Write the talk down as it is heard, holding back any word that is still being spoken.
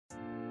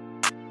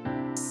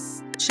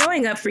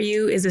Showing Up For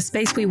You is a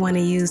space we want to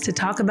use to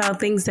talk about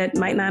things that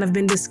might not have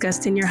been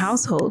discussed in your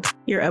household,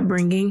 your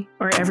upbringing,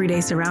 or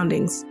everyday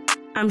surroundings.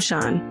 I'm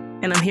Sean,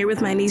 and I'm here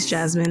with my niece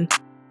Jasmine,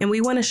 and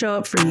we want to show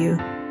up for you.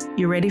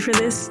 You ready for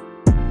this?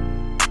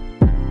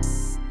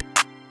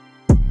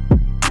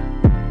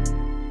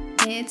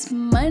 It's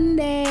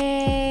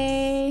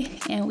Monday,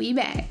 and we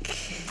back.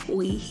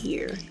 We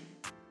here.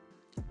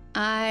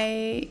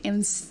 I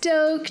am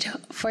stoked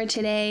for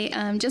today.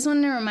 Just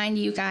wanted to remind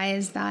you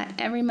guys that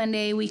every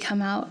Monday we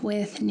come out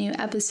with new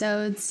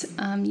episodes.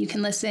 You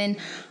can listen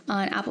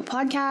on Apple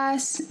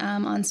Podcasts,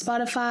 on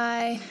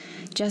Spotify,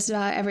 just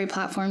about every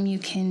platform you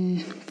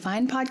can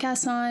find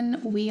podcasts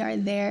on. We are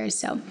there.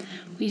 So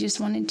we just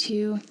wanted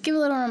to give a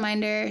little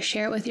reminder,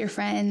 share it with your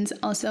friends.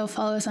 Also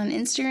follow us on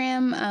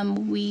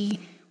Instagram. We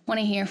want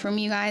to hear from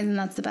you guys, and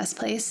that's the best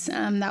place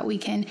that we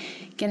can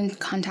get in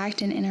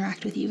contact and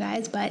interact with you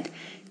guys. But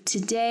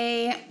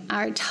today,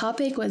 our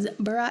topic was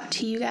brought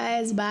to you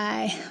guys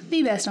by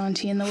the best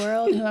auntie in the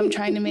world, who I'm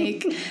trying to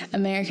make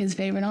America's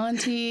favorite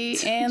auntie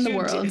and the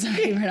world's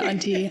favorite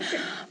auntie.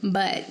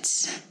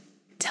 But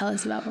tell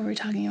us about what we're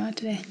talking about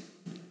today.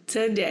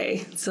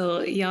 Today,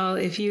 so y'all,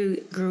 if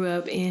you grew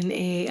up in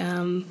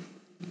a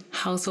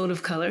household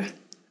of color,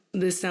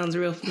 this sounds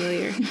real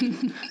familiar.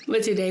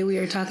 But today we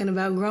are talking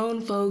about grown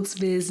folks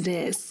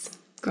business.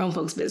 Grown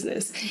folks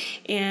business.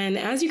 And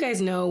as you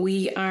guys know,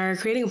 we are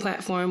creating a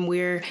platform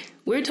where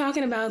we're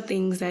talking about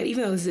things that,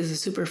 even though this is a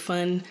super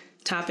fun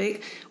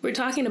topic, we're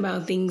talking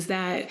about things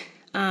that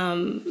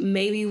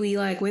maybe we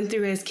went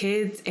through as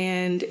kids,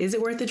 and is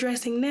it worth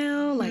addressing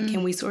now?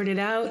 Can we sort it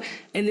out?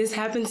 And this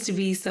happens to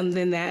be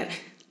something that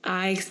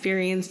I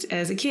experienced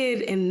as a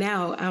kid, and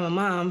now I'm a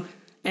mom,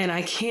 and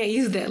I can't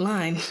use that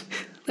line.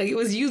 It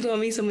was used on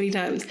me so many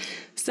times.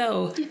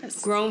 So,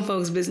 yes. Grown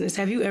folks business.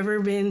 Have you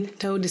ever been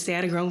told to stay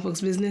out of grown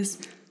folks business?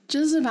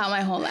 Just about my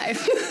whole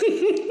life.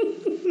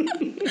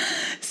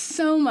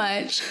 So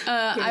much.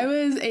 I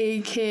was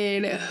a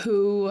kid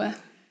who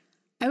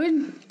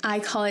I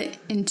call it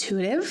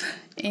intuitive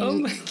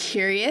and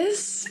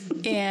curious,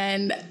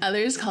 and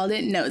others called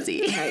it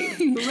nosy.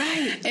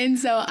 Right. And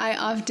so I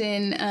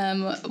often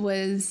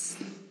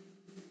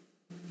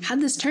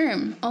had this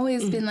term,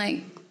 always been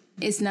like,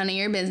 it's none of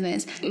your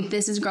business.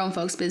 This is grown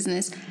folks'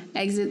 business.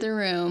 Exit the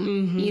room.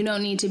 Mm-hmm. You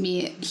don't need to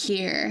be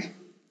here.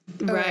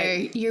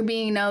 Right. Or you're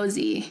being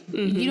nosy.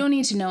 Mm-hmm. You don't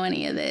need to know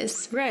any of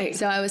this. Right.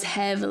 So I was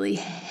heavily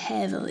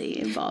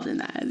involved in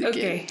that as a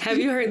kid. Have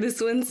you heard this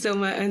one? So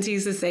my auntie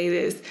used to say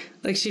this,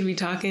 she'd be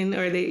talking,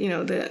 or they,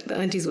 the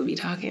aunties would be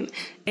talking,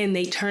 and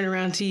they turn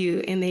around to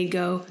you and they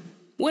go,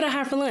 "What I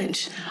have for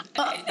lunch?"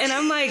 And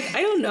I'm like,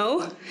 "I don't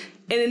know." And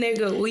then they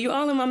go, "Well, you're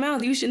all in my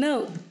mouth. You should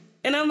know."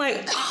 And I'm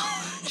like,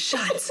 "Oh,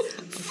 shots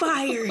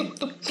fired."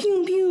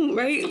 Pew, pew,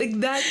 right?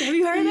 That. Have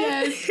you heard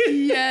that?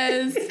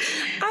 Yes.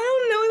 I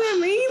don't know what that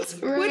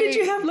means. Right. What did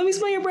you have? Let me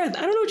smell your breath.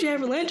 I don't know what you have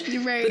for lunch.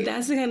 Right. But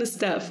that's the kind of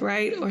stuff,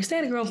 right? Or stay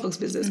out of grown folks'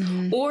 business.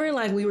 Mm-hmm. Or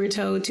we were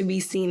told to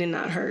be seen and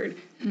not heard,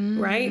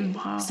 right?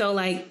 Wow. So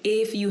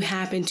if you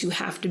happen to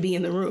have to be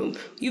in the room,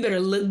 you better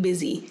look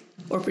busy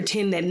or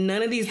pretend that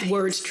none of these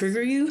words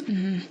trigger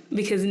you,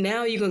 because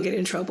now you're going to get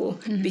in trouble,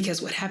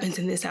 because what happens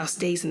in this house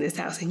stays in this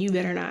house, and you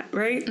better not,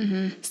 right?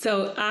 Mm-hmm.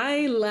 So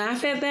I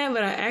laugh at that,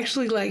 but I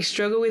actually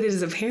struggle with it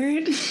as a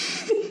parent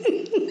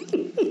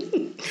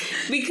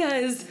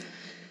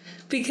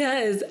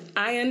because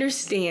I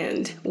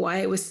understand why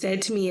it was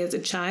said to me as a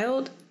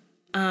child.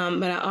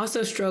 But I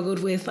also struggled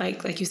with,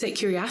 like you said,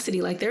 curiosity.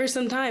 There are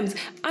some times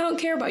I don't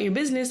care about your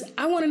business.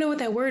 I want to know what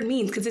that word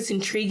means because it's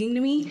intriguing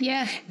to me.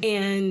 Yeah.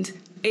 And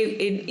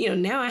it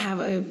now I have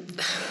a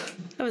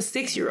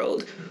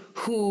 6-year-old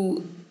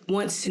who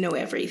wants to know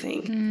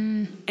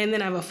everything. And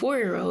then I have a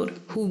 4-year-old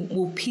who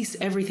will piece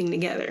everything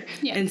together.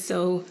 Yeah. And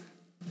so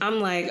I'm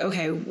like,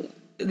 okay,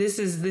 this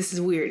is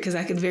weird, because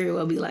I could very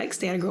well be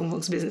stay out of grown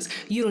folks' business.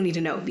 You don't need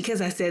to know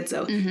because I said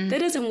so. Mm-hmm. That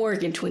doesn't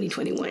work in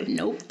 2021.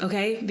 Nope.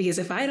 Okay? Because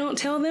if I don't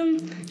tell them,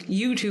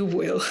 YouTube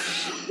will.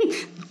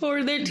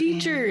 Or their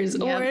teachers,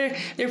 or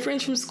their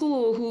friends from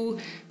school who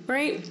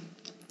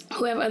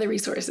have other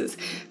resources.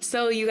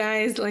 So you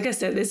guys, like I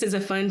said, this is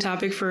a fun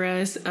topic for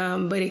us,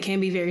 but it can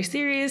be very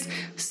serious.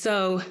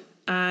 So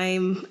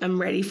I'm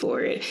ready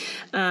for it.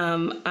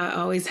 I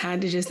always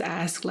had to just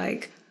ask,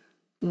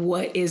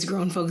 what is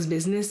grown folks'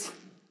 business?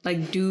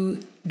 Do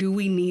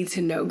we need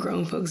to know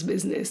grown folks'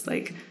 business?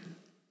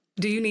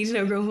 Do you need to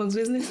know grown folks'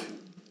 business?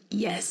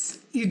 Yes.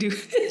 You do.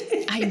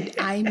 I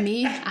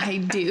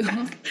do.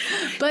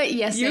 But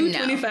yes and no.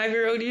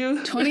 25-year-old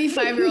you?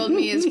 25-year-old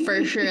me is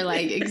for sure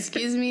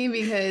excuse me,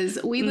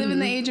 because we live in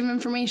the age of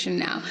information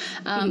now.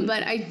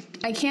 But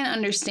I can't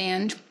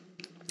understand,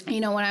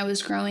 when I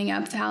was growing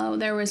up, how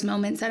there was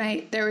moments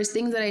there was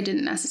things that I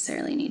didn't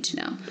necessarily need to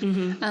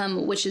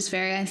know, which is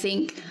fair. I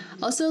think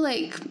also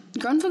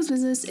grown folks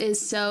business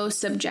is so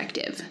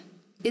subjective.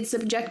 It's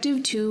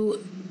subjective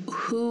to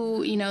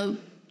who,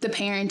 the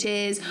parent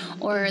is,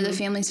 or the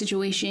family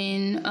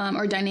situation,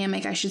 or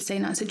dynamic, I should say,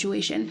 not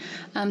situation.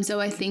 So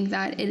I think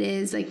that it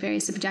is very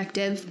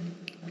subjective.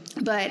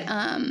 But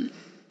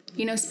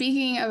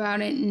Speaking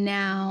about it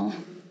now,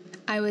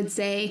 I would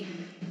say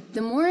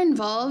the more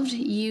involved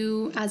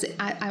you, as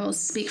I will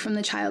speak from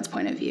the child's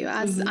point of view,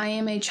 as I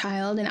am a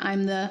child and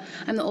I'm the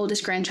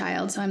oldest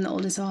grandchild, so I'm the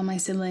oldest of all my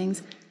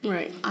siblings.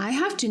 Right. I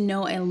have to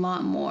know a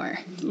lot more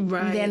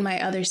than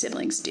my other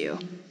siblings do.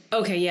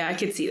 Okay, yeah, I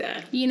could see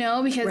that.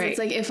 Because it's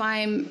like if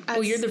I'm...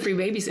 you're the free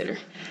babysitter.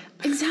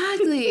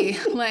 Exactly.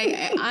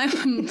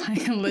 I'm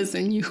like,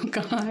 listen, you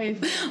guys,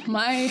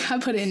 I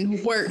put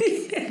in work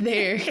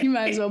there. You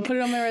might as well put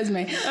it on my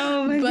resume.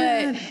 Oh my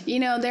God.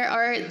 But, there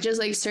are just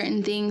like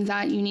certain things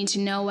that you need to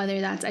know, whether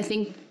that's, I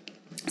think,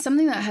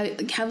 something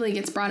that heavily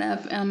gets brought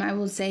up, I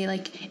will say,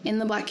 like, in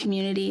the Black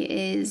community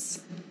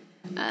is...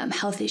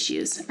 health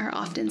issues are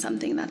often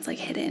something that's like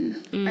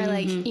hidden or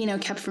like,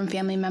 kept from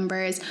family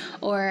members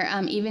or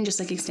even just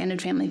like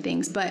extended family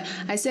things. But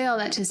I say all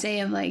that to say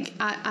of like,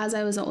 as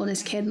I was the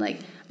oldest kid, like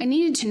I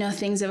needed to know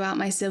things about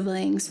my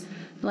siblings,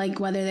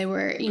 like whether they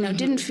were,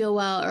 didn't feel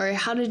well or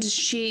how did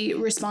she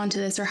respond to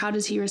this or how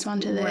does he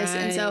respond to this?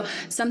 Right. And so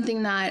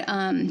something that,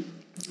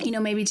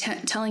 maybe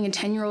telling a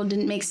 10-year-old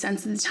didn't make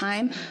sense at the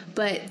time,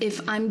 but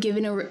if I'm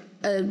given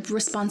a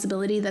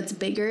responsibility that's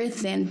bigger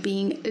than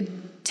being a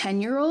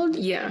 10-year-old,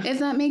 if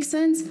that makes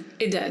sense.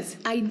 It does.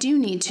 I do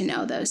need to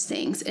know those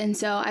things. And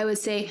so I would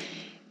say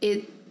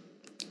it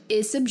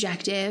is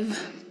subjective,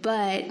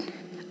 but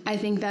I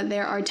think that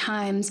there are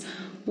times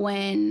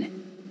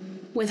when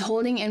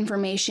withholding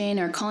information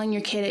or calling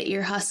your kid an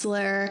ear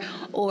hustler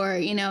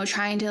or,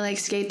 trying to like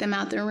skate them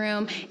out the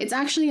room, it's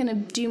actually going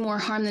to do more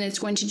harm than it's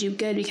going to do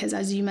good because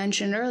as you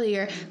mentioned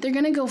earlier, they're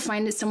going to go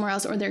find it somewhere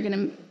else or they're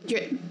going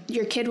to,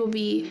 your kid will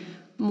be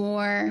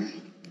more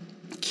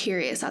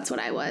curious. That's what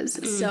I was.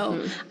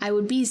 So I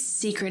would be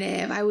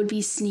secretive. I would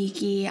be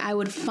sneaky. I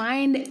would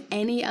find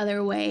any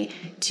other way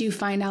to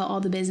find out all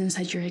the business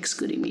that you're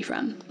excluding me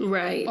from.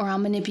 Right. Or I'll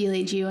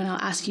manipulate you and I'll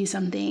ask you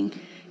something,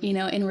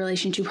 in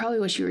relation to probably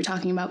what you were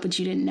talking about, but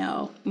you didn't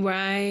know.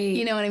 Right.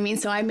 You know what I mean?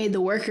 So I made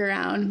the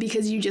workaround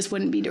because you just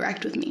wouldn't be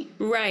direct with me.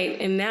 Right.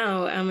 And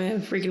now I'm in a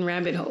freaking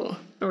rabbit hole.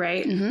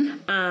 Right.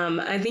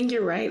 I think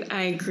you're right.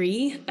 I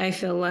agree. I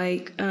feel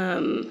like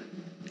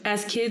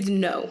as kids,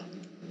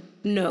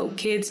 No,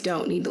 kids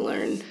don't need to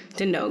learn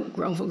to know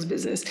grown folks'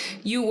 business.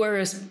 You were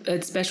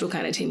a special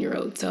kind of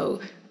 10-year-old.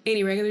 So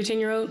any regular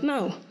 10-year-old,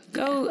 no.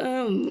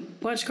 Go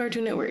watch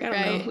Cartoon Network. I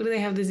don't know. What do they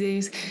have these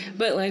days?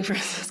 But like, for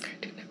instance,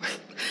 Cartoon Network.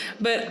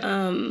 But,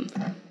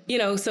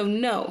 so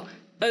no.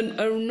 A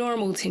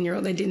normal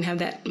 10-year-old that didn't have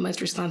that much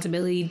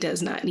responsibility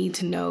does not need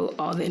to know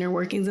all the inner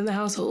workings of the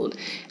household.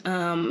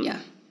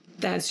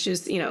 That's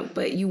just,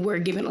 but you were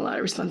given a lot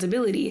of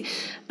responsibility.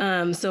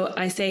 So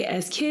I say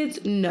as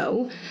kids,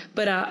 no,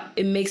 but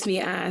it makes me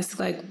ask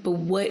like, but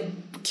what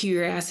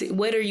curiosity,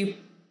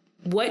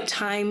 what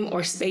time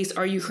or space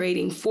are you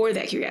creating for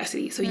that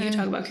curiosity? So you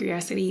talk about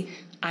curiosity,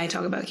 I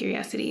talk about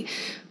curiosity,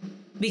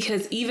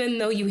 because even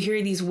though you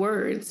hear these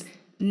words,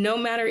 no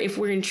matter if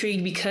we're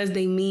intrigued because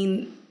they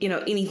mean,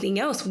 anything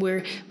else,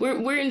 we're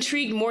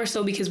intrigued more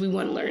so because we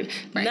want to learn,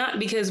 not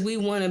because we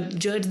want to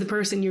judge the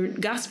person you're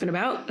gossiping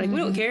about. Like we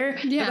don't care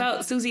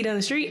about Susie down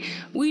the street.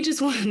 We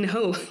just want to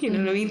know, you know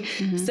what I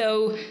mean?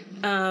 So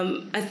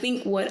I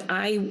think what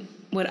I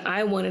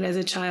wanted as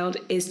a child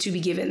is to be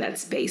given that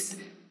space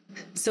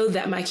so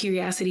that my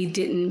curiosity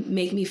didn't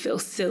make me feel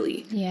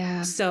silly.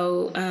 Yeah.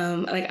 So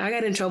I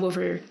got in trouble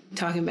for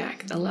talking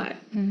back a lot.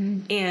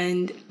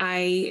 And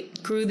I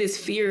grew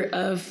this fear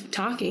of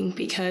talking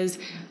because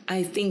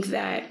I think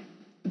that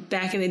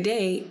back in the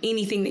day,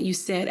 anything that you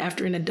said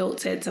after an adult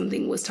said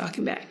something was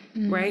talking back,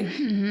 right?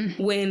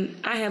 When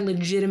I had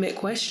legitimate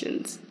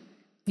questions,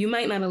 you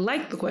might not have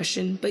liked the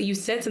question, but you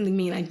said something to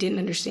me and I didn't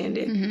understand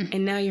it.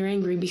 And now you're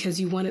angry because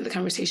you wanted the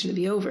conversation to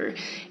be over.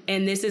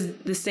 And this is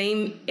the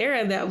same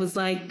era that was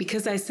like,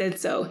 because I said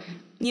so,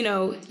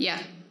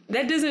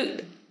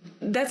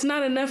 that's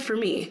not enough for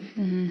me.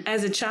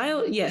 As a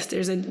child, yes,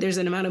 there's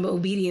an amount of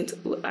obedience.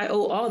 I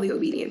owe all the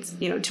obedience,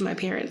 to my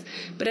parents.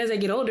 But as I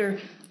get older,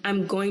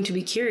 I'm going to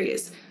be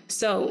curious.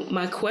 So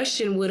my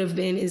question would have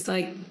been is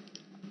like,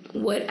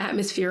 what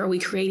atmosphere are we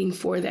creating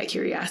for that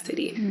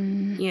curiosity?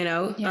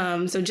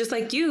 So just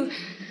like you,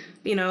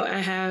 I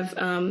have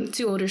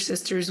 2 older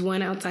sisters,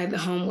 one outside the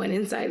home, one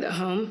inside the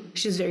home.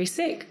 She was very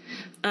sick.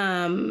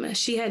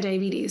 She had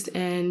diabetes,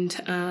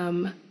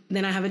 and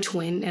then I have a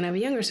twin and I have a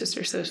younger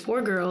sister. So there's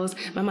 4 girls.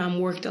 My mom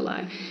worked a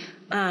lot.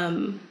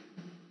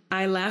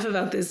 I laugh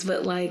about this,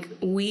 but like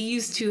we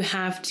used to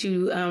have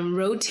to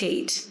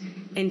rotate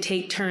and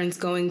take turns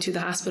going to the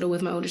hospital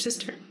with my older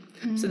sister.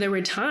 So there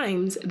were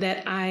times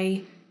that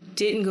I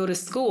didn't go to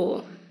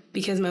school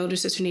because my older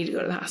sister needed to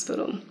go to the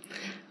hospital.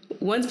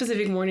 One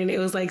specific morning, it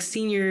was like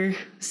senior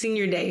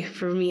day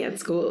for me at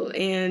school.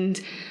 And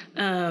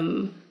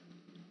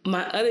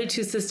my other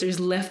 2 sisters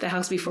left the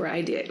house before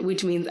I did,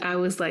 which means I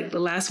was like the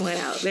last one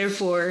out.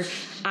 Therefore,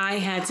 I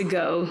had to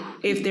go.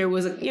 If there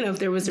was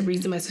a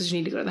reason my sister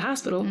needed to go to the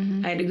hospital,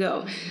 I had to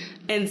go.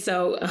 And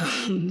so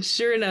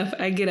sure enough,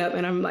 I get up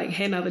and I'm like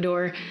heading out the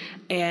door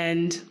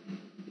and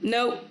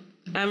nope,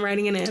 I'm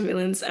riding an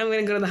ambulance. I'm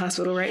going to go to the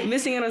hospital, right?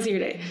 Missing out on senior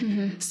day.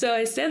 Mm-hmm. So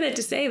I said that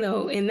to say,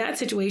 though, in that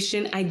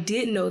situation, I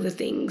did know the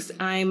things.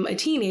 I'm a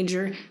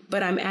teenager,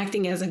 but I'm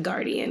acting as a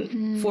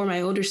guardian for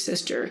my older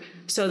sister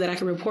so that I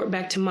can report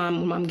back to mom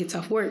when mom gets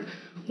off work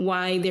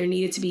why there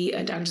needed to be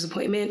a doctor's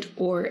appointment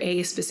or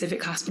a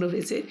specific hospital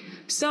visit.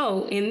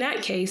 So in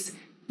that case,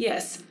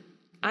 yes,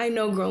 I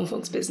know grown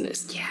folks'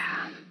 business.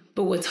 Yeah.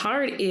 But what's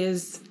hard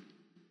is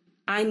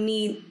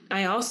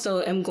I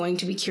also am going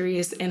to be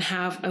curious and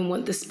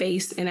want the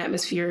space and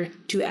atmosphere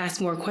to ask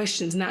more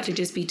questions, not to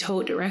just be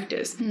told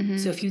directives. Mm-hmm.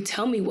 So if you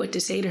tell me what to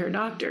say to her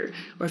doctor,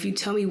 or if you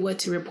tell me what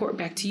to report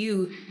back to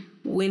you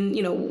when,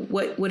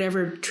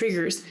 whatever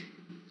triggers,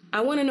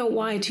 I want to know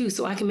why too,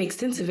 so I can make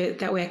sense of it.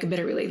 That way I can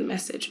better relay the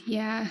message.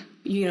 Yeah.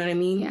 You know what I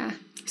mean? Yeah.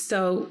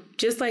 So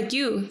just like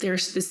you,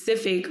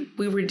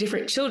 we were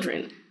different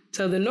children.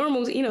 So the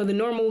normal 10-year-old,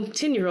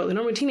 the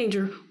normal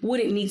teenager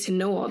wouldn't need to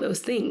know all those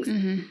things.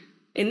 Mm-hmm.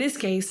 In this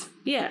case,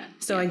 yeah.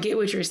 So I get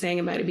what you're saying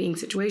about it being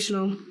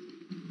situational.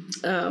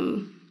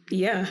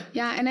 Yeah.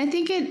 Yeah, and I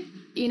think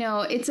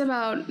it's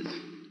about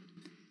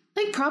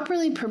like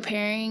properly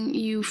preparing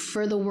you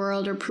for the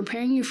world or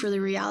preparing you for the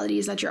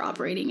realities that you're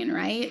operating in,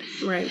 right?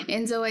 Right.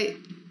 And so I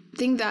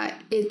think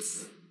that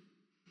it's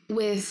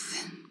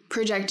with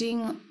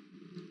projecting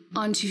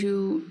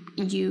onto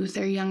youth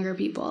or younger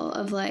people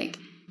of like,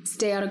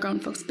 stay out of grown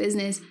folks'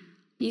 business,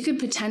 you could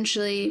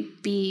potentially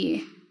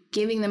be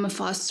giving them a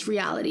false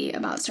reality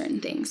about certain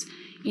things,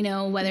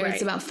 whether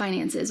it's about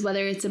finances,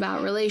 whether it's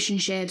about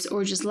relationships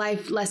or just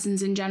life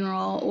lessons in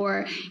general,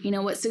 or,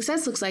 what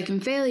success looks like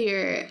and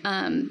failure.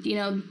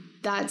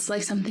 That's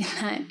like something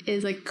that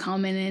is like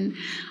common in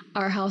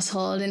our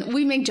household, and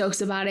we make jokes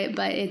about it,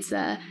 but it's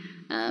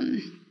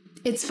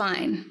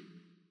fine.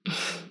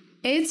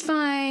 It's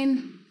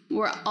fine.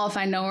 We're all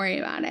fine. Don't worry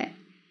about it.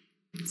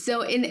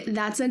 So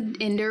that's an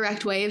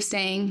indirect way of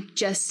saying,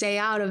 just stay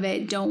out of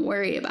it. Don't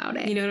worry about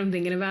it. You know what I'm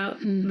thinking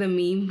about? The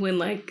meme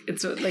when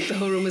it's like the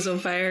whole room is on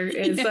fire. And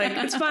it's like,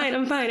 it's fine.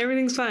 I'm fine.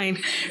 Everything's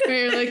fine.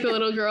 Where you're like the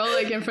little girl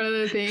like in front of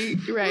the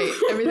thing. Right.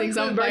 Everything's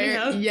on fire.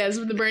 House. Yes,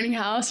 with the burning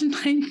house. And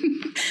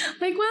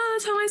like, well,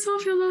 that's how my soul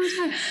feels all the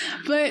time.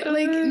 But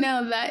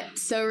no,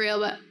 that's so real.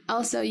 But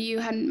also you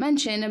had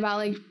mentioned about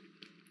like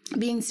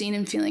being seen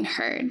and feeling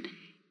heard.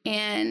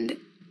 And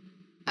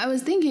I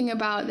was thinking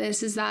about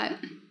this is that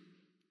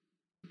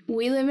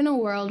we live in a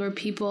world where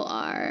people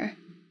are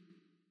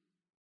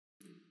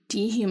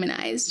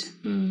dehumanized,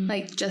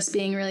 like just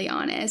being really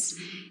honest,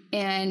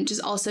 and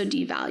just also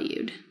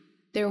devalued.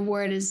 Their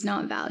word is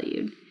not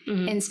valued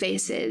in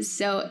spaces.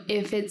 So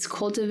if it's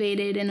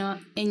cultivated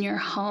in your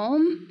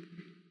home,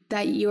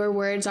 that your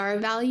words are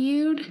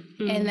valued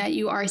and that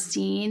you are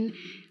seen,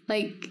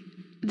 like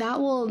that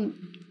will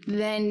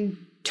then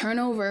turn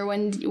over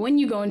when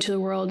you go into the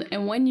world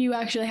and when you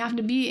actually have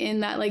to be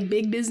in that like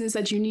big business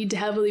that you need to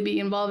heavily be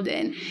involved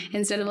in,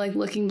 instead of like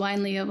looking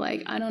blindly of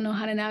like, I don't know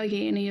how to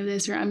navigate any of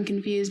this, or I'm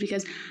confused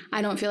because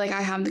I don't feel like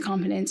I have the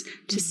confidence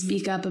to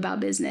speak up about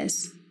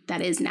business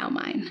that is now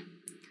mine.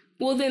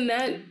 Well, then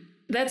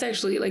that's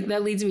actually like,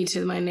 that leads me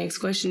to my next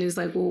question is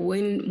like, well,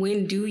 when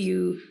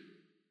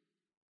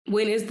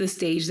is the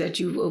stage that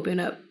you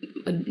open up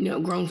a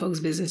grown folks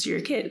business to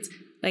your kids?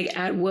 Like,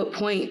 at what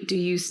point do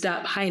you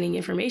stop hiding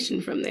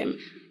information from them?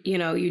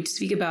 You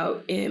speak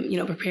about,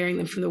 preparing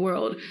them for the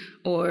world,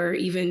 or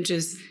even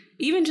just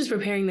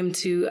preparing them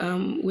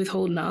to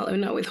withhold knowledge,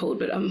 not withhold,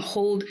 but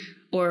hold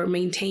or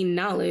maintain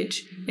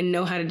knowledge and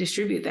know how to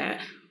distribute that.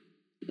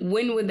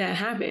 When would that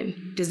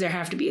happen? Does there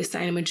have to be a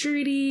sign of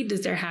maturity?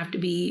 Does there have to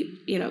be,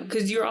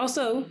 because you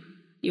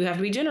have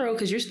to be general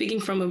because you're speaking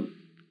from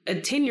a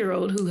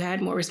 10-year-old who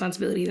had more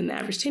responsibility than the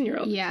average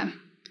 10-year-old. Yeah.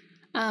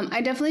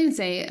 I definitely would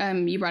say,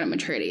 you brought up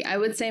maturity. I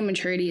would say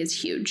maturity is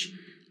huge.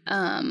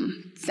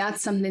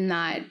 That's something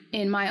that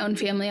in my own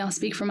family, I'll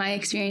speak from my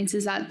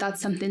experiences,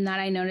 that's something that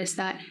I noticed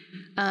that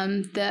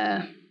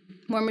the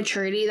more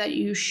maturity that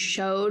you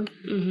showed,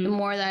 the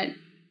more that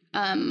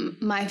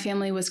my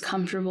family was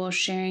comfortable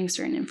sharing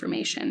certain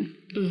information.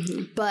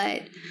 Mm-hmm.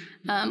 But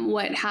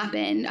what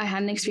happened, I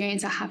had an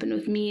experience that happened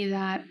with me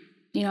that,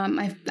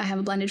 I have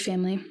a blended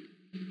family,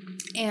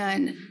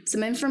 and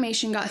some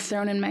information got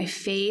thrown in my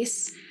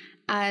face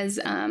as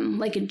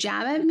like a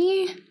jab at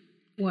me.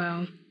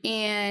 Wow.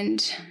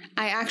 And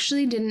I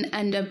actually didn't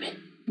end up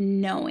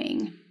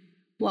knowing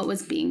what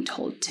was being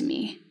told to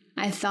me.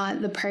 I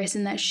thought the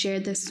person that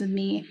shared this with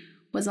me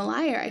was a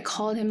liar. I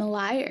called him a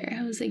liar.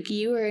 I was like,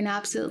 you are an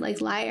absolute like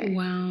liar.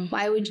 Wow.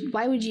 Why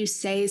would you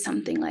say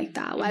something like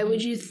that? Why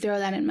would you throw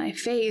that in my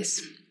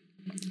face?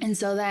 And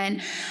so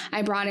then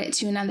I brought it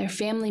to another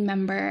family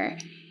member,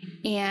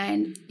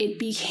 and it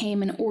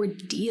became an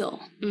ordeal.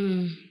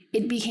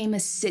 It became a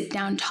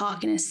sit-down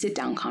talk and a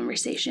sit-down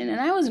conversation.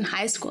 And I was in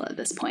high school at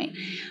this point,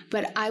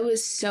 but I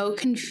was so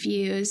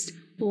confused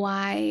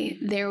why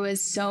there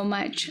was so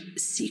much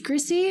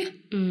secrecy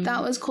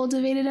that was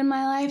cultivated in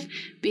my life,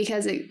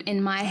 because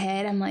in my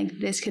head, I'm like,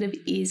 this could have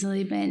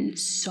easily been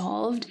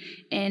solved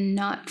and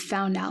not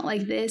found out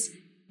like this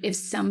if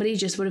somebody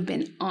just would have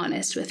been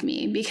honest with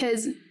me,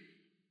 because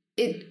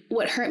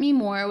what hurt me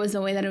more was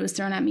the way that it was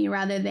thrown at me,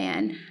 rather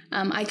than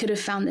I could have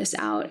found this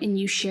out and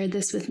you shared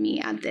this with me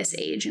at this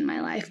age in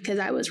my life, because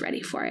I was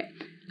ready for it.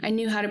 I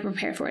knew how to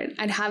prepare for it.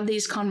 I'd have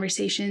these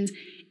conversations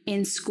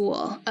in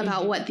school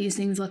about what these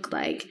things look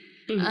like.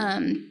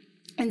 And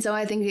so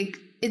I think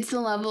it's the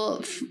level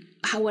of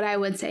what I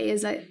would say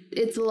is that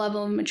it's the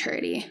level of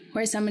maturity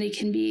where somebody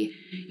can be,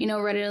 you know,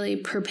 readily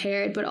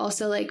prepared, but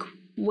also like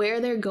where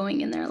they're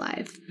going in their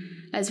life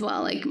as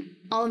well. Like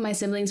all of my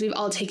siblings, we've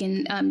all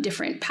taken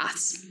different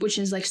paths, which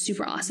is like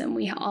super awesome.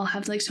 We all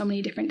have like so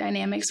many different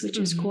dynamics, which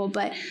is cool.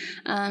 But,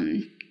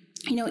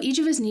 you know, each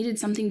of us needed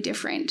something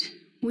different.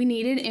 We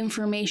needed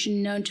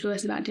information known to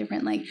us about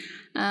different, like,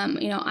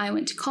 you know, I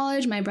went to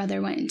college, my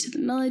brother went into the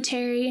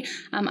military.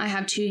 I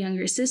have 2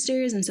 younger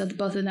sisters, and so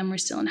both of them were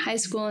still in high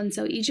school. And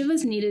so each of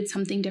us needed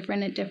something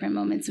different at different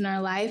moments in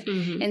our life.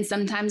 And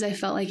sometimes I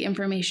felt like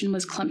information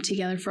was clumped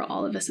together for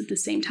all of us at the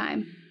same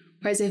time.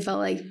 Whereas I felt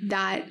like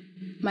that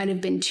might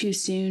have been too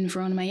soon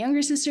for one of my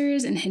younger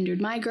sisters and hindered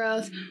my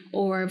growth,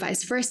 or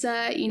vice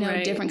versa, you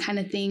know, different kind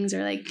of things.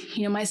 Or like,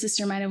 you know, my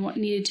sister might have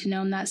needed to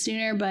know that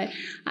sooner, but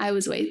I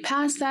was way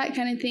past that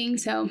kind of thing.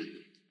 So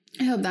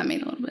I hope that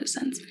made a little bit of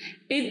sense.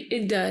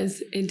 It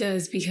does. It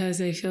does,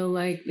 because I feel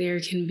like there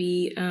can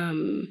be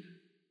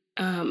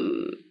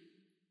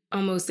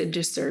almost a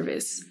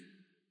disservice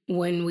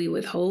when we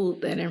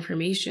withhold that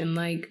information.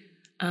 Like,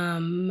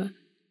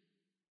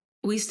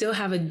 we still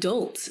have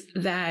adults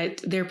that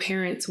their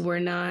parents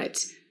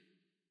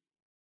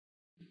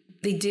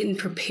they didn't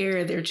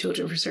prepare their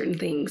children for certain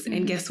things.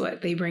 And guess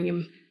what? They bring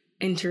them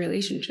into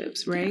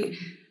relationships, right?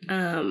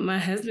 Yeah. My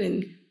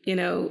husband, you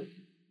know,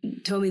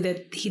 told me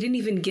that he didn't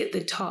even get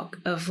the talk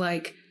of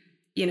like,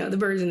 you know, the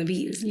birds and the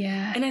bees.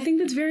 Yeah. And I think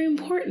that's very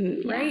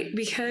important, right?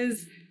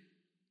 Because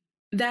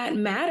that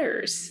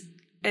matters.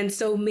 And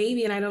so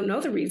maybe, and I don't know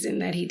the reason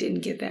that he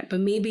didn't get that, but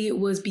maybe it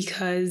was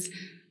because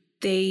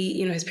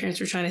his parents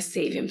were trying to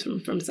save him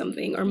from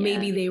something, or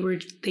maybe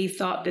they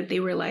thought that they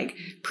were like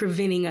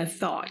preventing a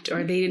thought,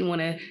 or they didn't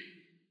want to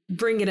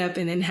bring it up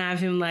and then have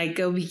him like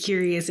go be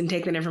curious and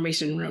take that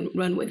information and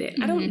run with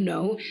it. I don't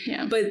know.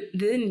 Yeah. But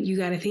then you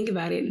got to think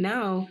about it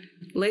now,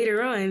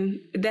 later on,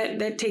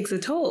 that takes a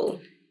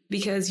toll,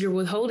 because you're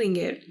withholding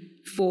it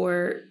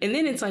and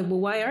then it's like,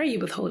 well, why are you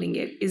withholding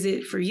it? Is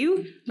it for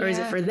you or is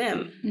it for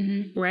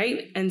them?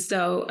 Right. And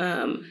so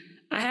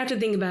I have to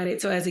think about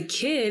it. So as a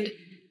kid,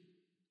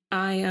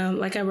 I,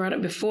 like I brought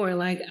up before,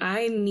 like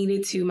I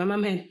needed to, my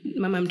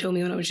mom told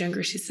me when I was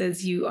younger, she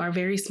says, you are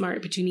very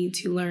smart, but you need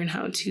to learn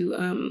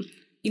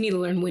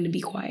when to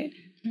be quiet.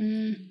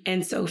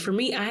 And so for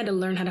me, I had to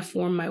learn how to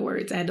form my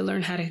words. I had to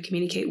learn how to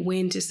communicate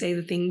when to say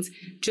the things.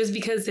 Just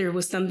because there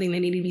was something that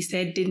needed to be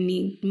said didn't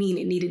mean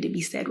it needed to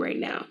be said right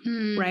now.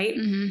 Right.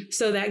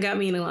 So that got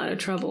me in a lot of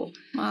trouble.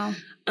 Wow.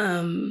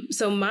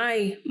 So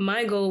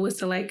my goal was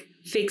to like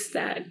fix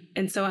that.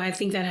 And so I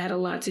think that had a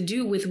lot to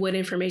do with what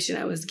information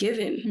I was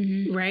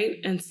given. Right.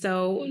 And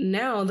so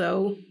now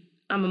though,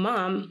 I'm a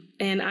mom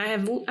and I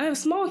have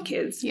small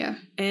kids. Yeah.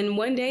 And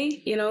one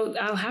day, you know,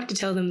 I'll have to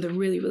tell them the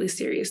really, really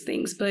serious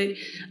things. But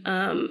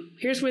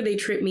here's where they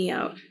trip me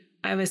out.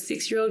 I have a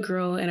 6-year-old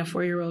girl and a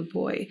 4-year-old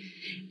boy.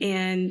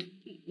 And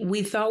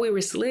we thought we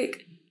were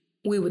slick.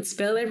 We would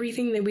spell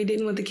everything that we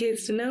didn't want the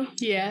kids to know.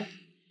 Yeah.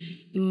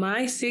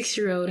 My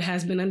 6-year-old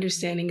has been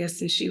understanding us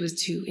since she was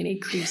 2, and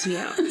it creeps me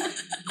out.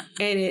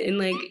 and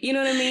like, you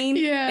know what I mean?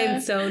 Yeah.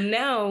 And so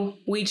now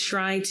we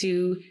try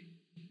to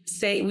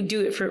we do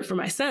it for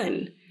my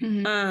son.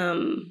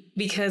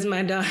 Because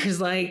my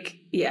daughter's like,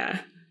 yeah,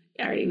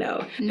 I already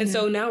know. And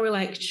so now we're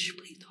like, shh,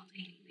 please don't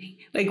say anything.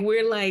 Like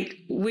we're like,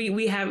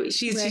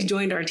 she's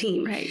joined our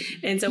team. Right.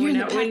 And so you're in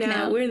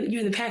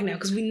the pack now,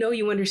 because we know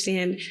you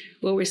understand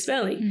what we're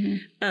spelling.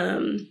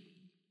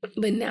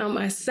 But now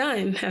my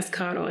son has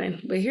caught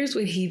on. But here's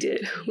what he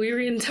did. We were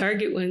in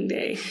Target one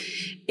day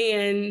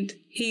and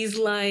he's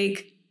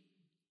like,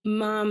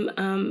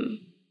 Mom,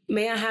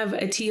 may I have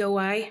a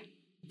TOI?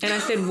 And I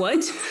said,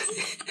 what?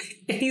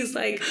 And he's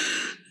like,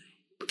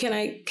 can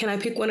I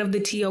pick one of the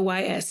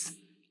TOYS?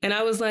 And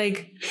I was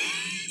like,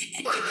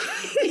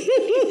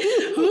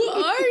 who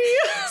are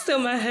you? So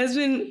my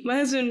husband,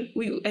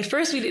 at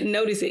first we didn't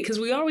notice it because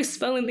we always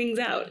spelling things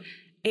out.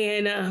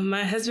 And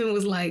my husband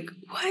was like,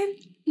 what?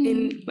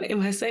 And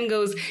my son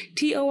goes,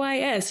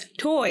 TOYS,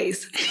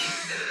 toys.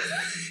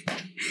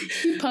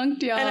 He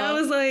punked y'all. And I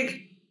was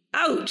like,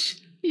 ouch.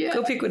 Yeah.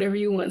 Go pick whatever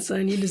you want,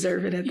 son. You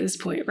deserve it at this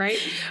point, right?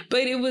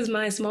 But it was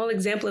my small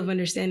example of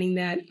understanding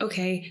that,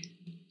 okay,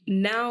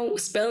 now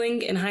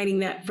spelling and hiding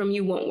that from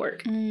you won't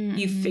work.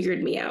 You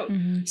figured me out.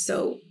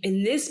 So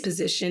in this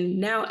position,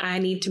 now I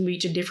need to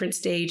reach a different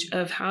stage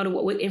of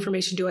what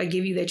information do I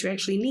give you that you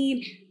actually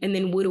need? And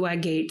then what do I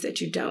gauge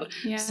that you don't?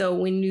 Yeah. So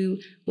when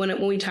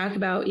we talk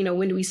about, you know,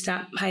 when do we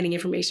stop hiding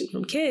information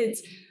from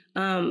kids?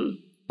 On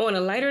a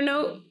lighter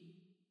note,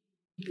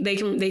 they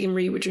can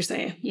read what you're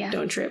saying. Yeah.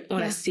 Don't trip.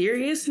 On a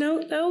serious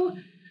note, though,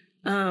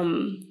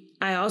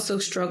 I also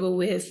struggle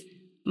with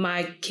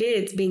my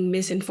kids being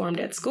misinformed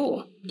at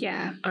school.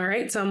 Yeah. All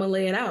right. So I'm going to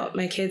lay it out.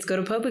 My kids go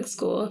to public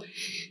school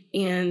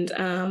and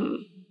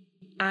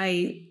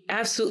I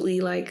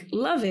absolutely like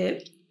love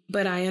it,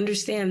 but I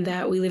understand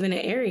that we live in an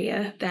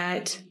area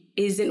that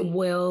isn't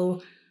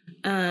well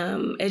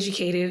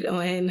educated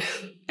on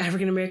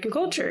African American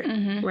culture,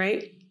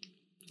 right?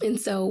 And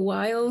so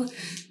while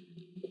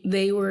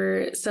they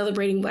were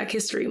celebrating Black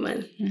History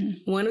Month,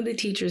 one of the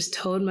teachers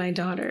told my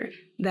daughter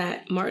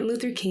that Martin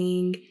Luther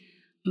King,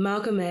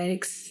 Malcolm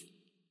X,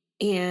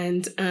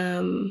 and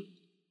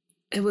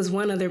it was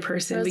one other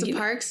person. Rosa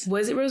Parks?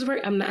 Was it Rosa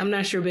Parks? I'm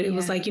not sure, but it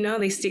was like, you know how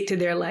they stick to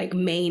their like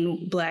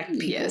main Black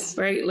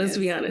people, right? Let's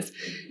be honest.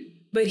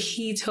 But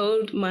he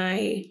told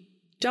my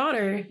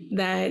daughter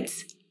that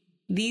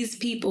these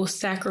people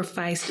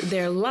sacrificed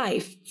their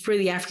life for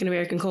the African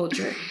American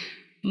culture.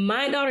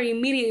 My daughter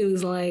immediately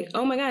was like,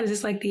 oh my God, is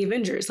this like the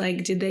Avengers?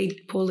 Like, did they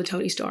pull the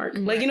Tony Stark?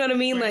 Like, you know what I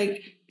mean? Right.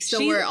 Like, so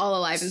we're all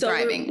alive and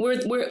thriving.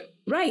 We're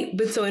right.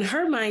 But so in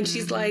her mind,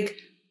 she's like,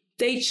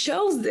 they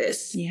chose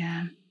this.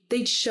 Yeah.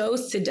 They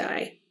chose to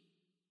die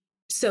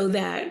so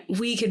that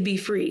we could be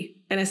free.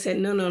 And I said,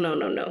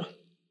 no.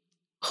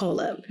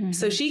 Hold up.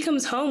 So she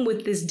comes home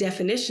with this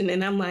definition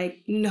and I'm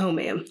like, no,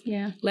 ma'am.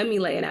 Yeah. Let me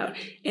lay it out.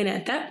 And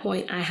at that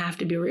point, I have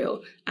to be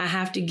real. I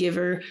have to give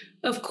her,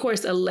 of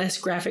course, a less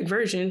graphic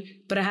version,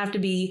 but I have to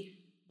be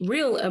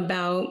real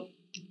about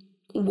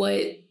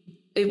what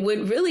it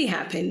would really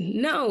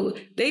happen. No,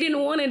 they didn't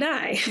want to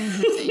die.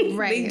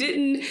 Right.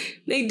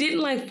 They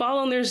didn't like fall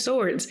on their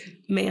swords,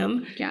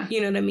 ma'am. Yeah.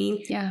 You know what I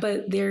mean? Yeah.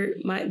 But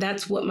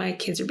that's what my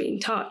kids are being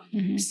taught.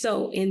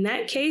 So in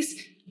that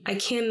case, I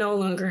can no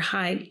longer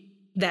hide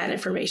that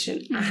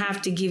information. I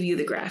have to give you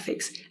the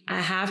graphics. I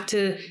have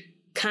to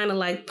kind of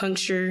like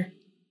puncture.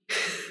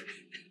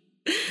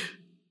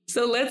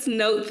 So let's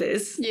note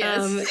this.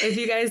 Yes. If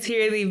you guys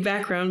hear the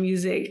background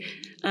music,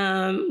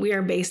 we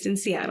are based in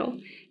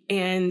Seattle,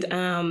 and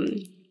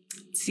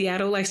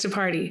Seattle likes to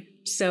party.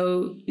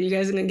 So you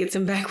guys are gonna get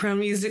some background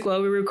music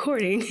while we're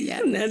recording.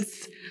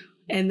 Yes.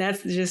 and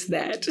that's just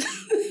that.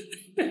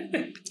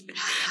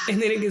 And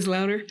then it gets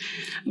louder.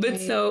 But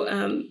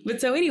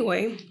so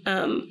anyway,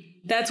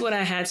 that's what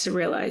I had to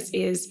realize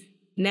is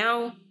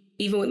now,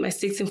 even with my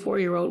 6 and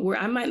 4-year-old, where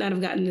I might not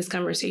have gotten this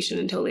conversation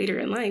until later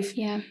in life,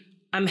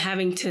 I'm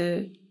having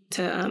to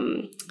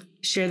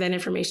share that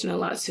information a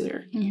lot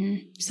sooner.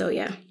 So,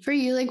 yeah. For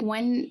you, like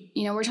when,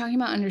 you know, we're talking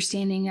about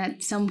understanding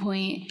at some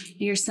point,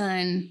 your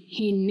son,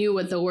 he knew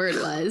what the word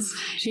was.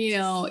 You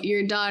know,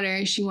 your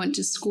daughter, she went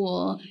to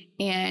school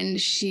and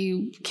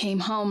she came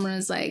home and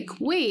was like,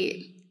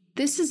 wait,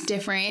 this is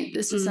different.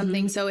 This is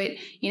something. So it,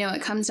 you know,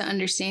 it comes to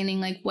understanding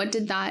like, what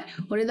did that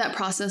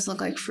process look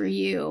like for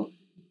you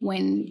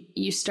when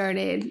you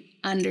started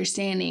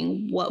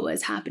understanding what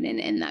was happening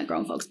in that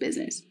grown folks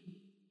business?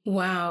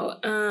 Wow.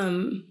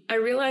 I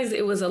realized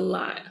it was a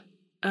lot.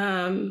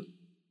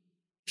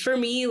 For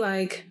me,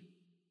 like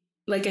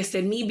I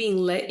said, me being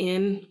let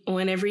in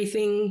on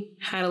everything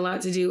had a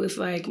lot to do with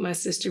like my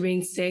sister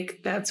being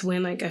sick. That's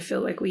when like I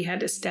feel like we had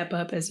to step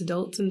up as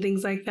adults and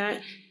things like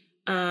that.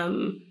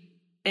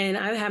 And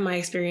I've had my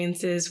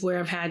experiences where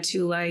I've had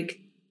to like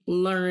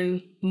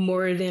learn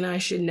more than I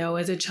should know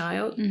as a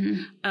child.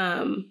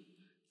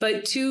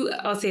 But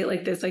I'll say it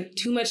like this, like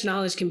too much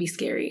knowledge can be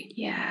scary.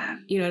 Yeah.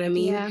 You know what I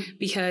mean? Yeah.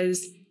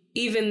 Because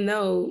even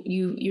though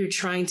you're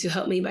trying to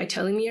help me by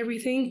telling me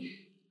everything,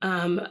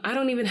 I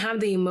don't even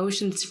have the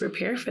emotions to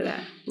prepare for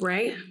that.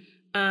 Right.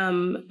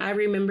 I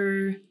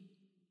remember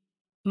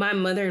my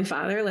mother and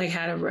father like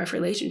had a rough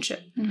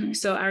relationship.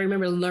 So I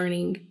remember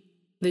learning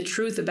the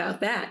truth about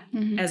that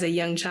as a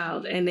young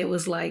child. And it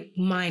was like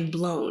mind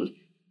blown.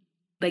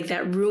 Like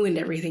that ruined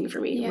everything for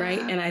me. Right.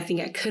 And I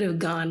think I could have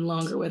gone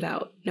longer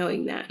without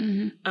knowing that.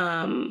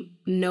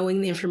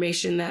 Knowing the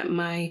information that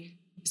my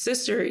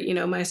sister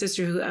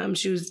who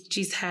she was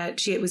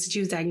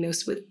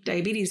diagnosed with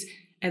diabetes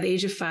at the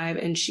age of 5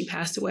 and she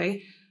passed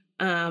away.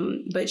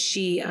 But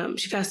she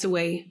passed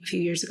away a few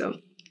years ago.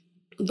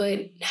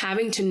 But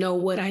having to know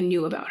what I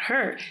knew about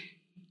her,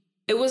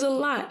 it was a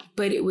lot,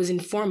 but it was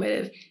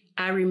informative.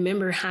 I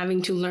remember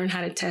having to learn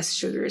how to test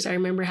sugars. I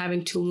remember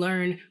having to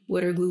learn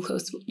what her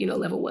glucose,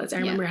 level was. I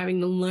remember having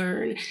to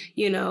learn,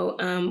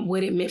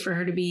 what it meant for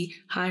her to be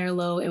high or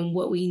low and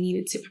what we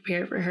needed to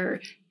prepare for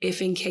her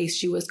if in case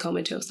she was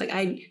comatose.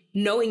 Like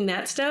knowing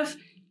that stuff,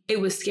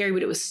 it was scary,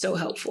 but it was so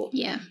helpful.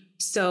 Yeah.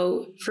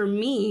 So for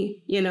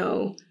me,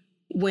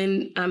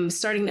 when I'm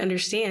starting to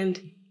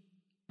understand,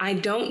 I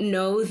don't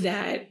know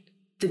that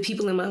the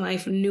people in my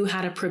life knew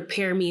how to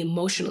prepare me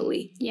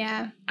emotionally.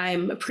 Yeah.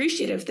 I'm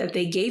appreciative that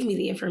they gave me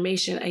the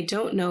information. I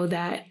don't know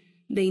that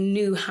they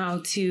knew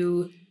how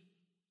to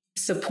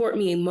support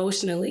me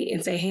emotionally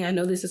and say, hey, I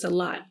know this is a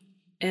lot.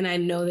 And I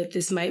know that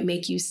this might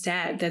make you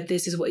sad, that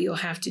this is what you'll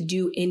have to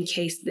do in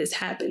case this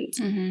happens.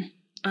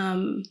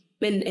 And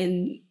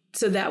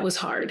so that was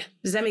hard.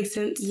 Does that make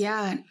sense?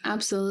 Yeah,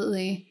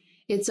 absolutely.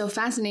 It's so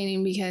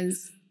fascinating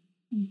because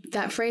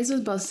that phrase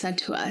was both said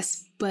to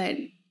us, but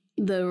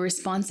the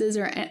responses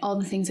or all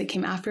the things that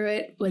came after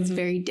it was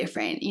very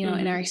different,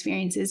 in our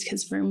experiences.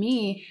 Because for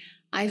me,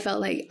 I felt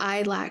like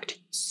I lacked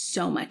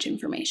so much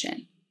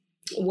information.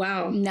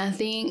 Wow.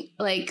 Nothing,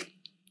 like,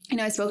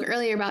 I spoke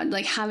earlier about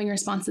like having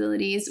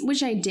responsibilities,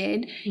 which I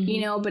did,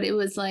 but it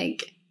was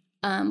like,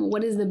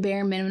 what is the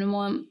bare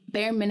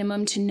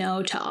minimum to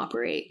know to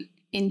operate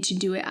and to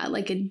do it at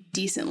like a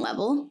decent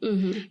level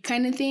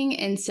kind of thing.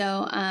 And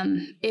so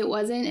it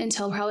wasn't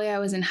until probably I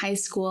was in high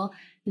school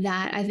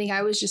that I think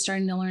I was just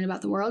starting to learn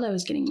about the world. I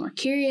was getting more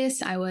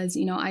curious. I was,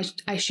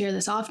 I share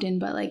this often,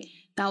 but like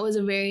that was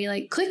a very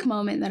like click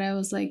moment that I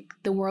was like,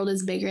 the world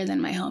is bigger than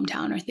my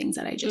hometown or things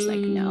that I just like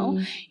know,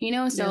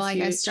 so like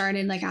huge. I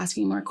started like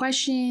asking more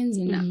questions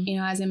and,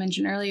 as I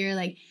mentioned earlier,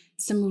 like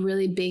some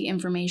really big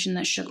information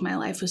that shook my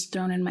life was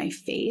thrown in my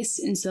face.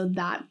 And so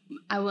that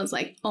I was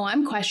like, oh,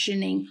 I'm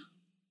questioning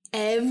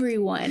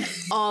everyone,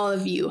 all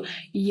of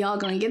y'all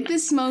gonna get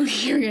this smoke.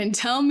 You're gonna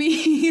tell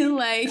me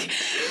like,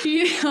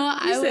 you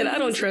said, I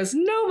don't trust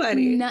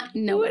nobody.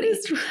 Nobody.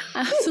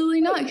 Absolutely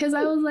not. Cause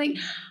I was like,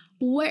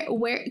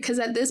 where, cause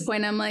at this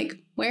point I'm like,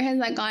 where has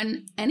that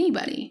gone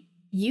anybody?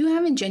 You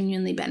haven't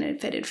genuinely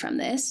benefited from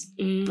this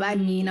by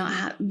me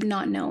not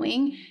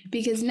knowing,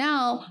 because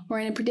now we're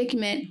in a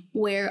predicament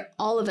where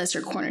all of us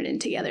are cornered in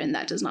together, and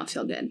that does not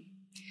feel good.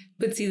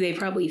 But see, they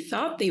probably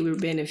thought they were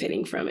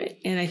benefiting from it.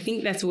 And I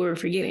think that's what we're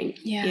forgetting.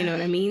 Yeah. You know what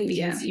I mean?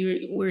 Because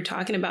we're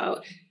talking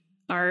about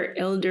our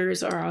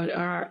elders or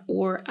our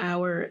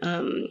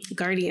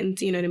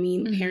guardians, you know what I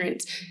mean?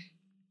 Parents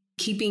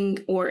keeping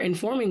or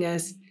informing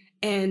us.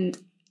 And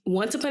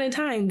once upon a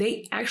time,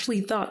 they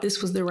actually thought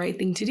this was the right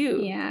thing to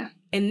do. Yeah.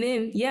 And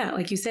then,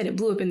 like you said, it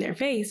blew up in their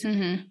face.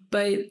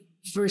 But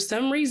for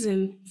some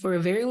reason, for a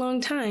very long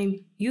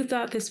time, you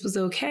thought this was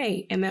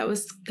okay. And that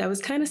was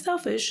kind of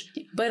selfish.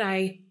 Yeah.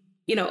 But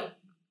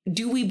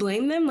do we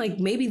blame them? Like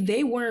maybe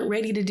they weren't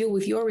ready to deal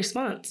with your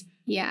response.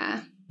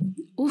 Yeah.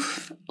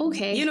 Oof.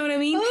 Okay. You know what I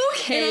mean?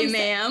 Okay,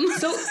 ma'am.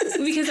 So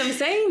because I'm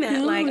saying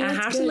that, I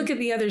have to look at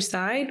the other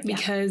side,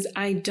 because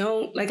I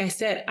don't, like I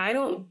said, I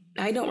don't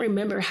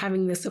remember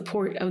having the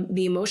support of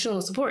the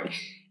emotional support,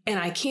 and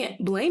I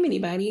can't blame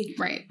anybody.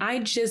 Right. I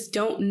just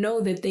don't know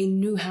that they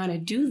knew how to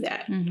do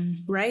that.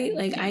 Right.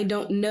 Like I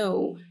don't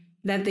know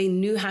that they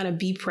knew how to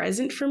be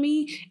present for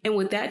me. And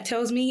what that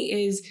tells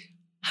me is,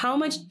 how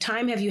much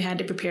time have you had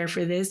to prepare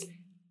for this?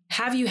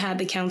 Have you had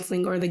the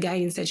counseling or the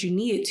guidance that you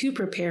needed to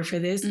prepare for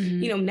this?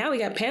 Now we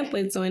got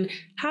pamphlets on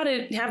how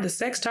to have the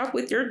sex talk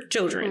with your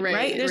children,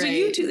 right? There's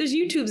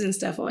YouTubes and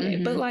stuff on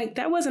it, but like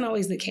that wasn't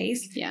always the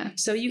case. Yeah.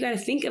 So you got to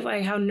think of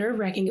like how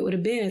nerve-wracking it would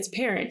have been as a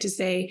parent to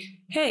say,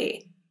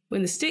 hey,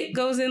 when the stick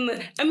goes in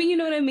you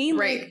know what I mean?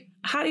 Right. Like,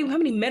 how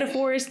many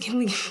metaphors can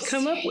we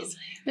come up with?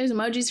 There's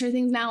emojis for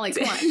things now. Like,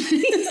 come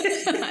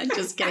on.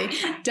 Just kidding.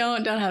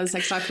 Don't have a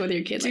sex talk with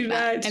your kid like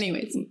that.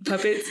 Anyways.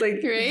 Puppets,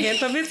 like hand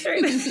puppets,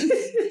 right?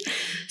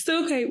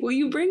 So, okay. Well,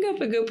 you bring up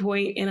a good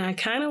point, and I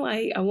kind of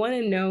I want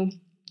to know,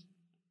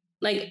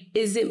 like,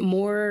 is it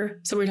more,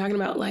 so we're talking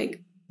about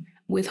like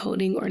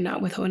withholding or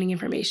not withholding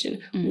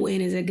information.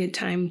 When is a good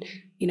time,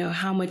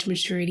 how much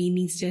maturity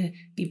needs to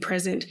be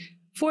present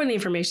for the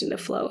information to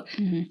flow?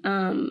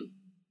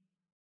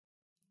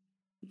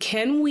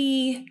 Can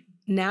we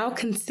now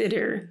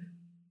consider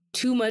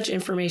too much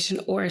information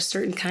or a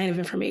certain kind of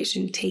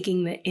information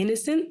taking the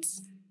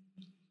innocence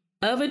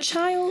of a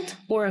child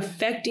or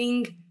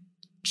affecting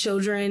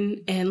children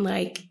and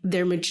like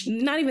their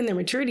not even their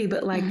maturity,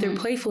 but like their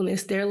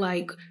playfulness, their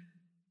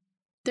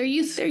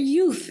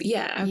youth.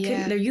 Yeah.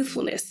 Their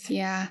youthfulness.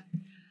 Yeah.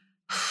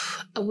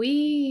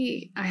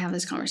 I have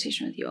this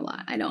conversation with you a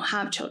lot. I don't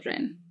have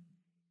children.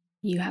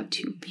 You have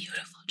two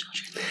beautiful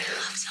children that I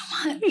love so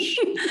much.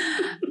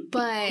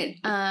 But,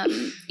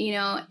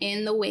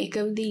 in the wake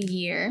of the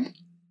year,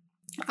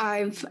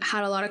 I've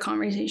had a lot of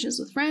conversations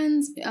with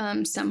friends,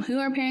 some who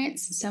are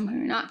parents, some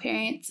who are not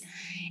parents.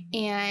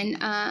 And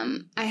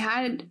I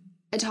had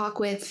a talk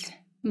with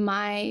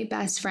my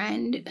best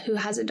friend who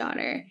has a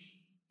daughter.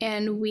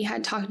 And we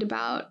had talked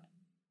about,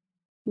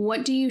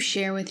 what do you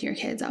share with your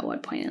kids at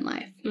what point in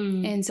life?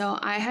 And so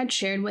I had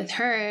shared with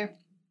her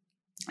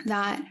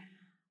that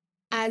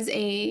as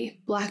a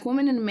Black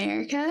woman in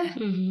America,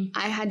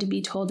 I had to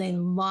be told a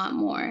lot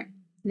more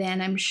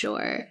than I'm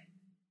sure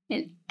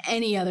in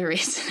any other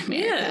race in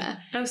America. Yeah,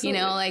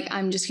 absolutely.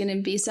 I'm just going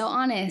to be so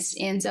honest.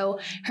 And so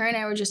her and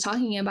I were just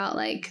talking about,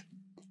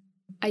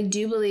 I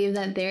do believe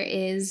that there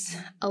is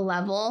a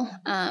level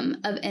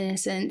of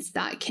innocence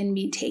that can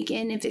be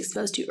taken if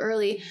exposed too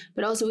early.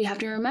 But also we have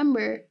to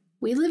remember,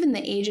 we live in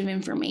the age of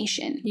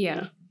information.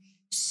 Yeah.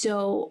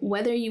 So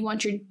whether you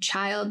want your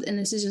child, and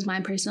this is just my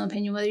personal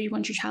opinion, whether you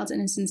want your child's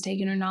innocence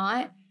taken or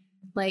not,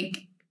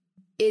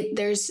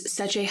 there's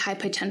such a high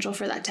potential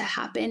for that to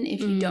happen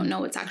if you don't know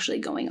what's actually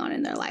going on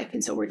in their life.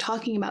 And so we're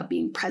talking about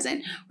being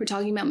present. We're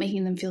talking about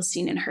making them feel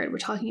seen and heard. We're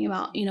talking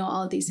about,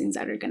 all of these things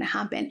that are going to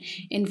happen.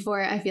 And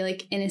for, I feel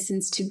like,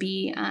 innocence to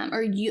be,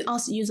 or you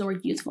also use the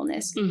word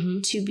youthfulness,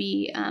 to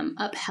be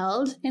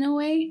upheld in a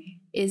way,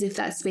 is if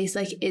that space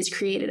is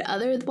created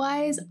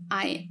otherwise,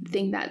 I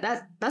think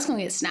that's going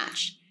to get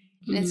snatched.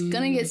 And it's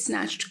going to get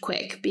snatched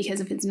quick, because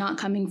if it's not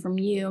coming from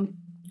you,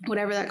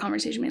 whatever that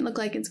conversation may look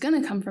like, it's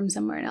going to come from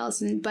somewhere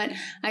else. But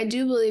I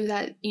do believe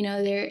that,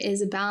 there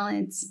is a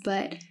balance,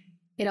 but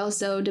it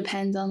also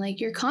depends on like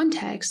your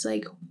context.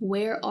 Like,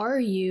 where are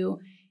you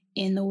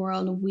in the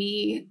world?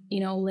 We,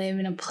 live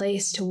in a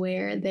place to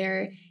where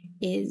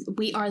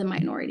we are the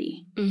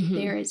minority. Mm-hmm.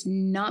 There is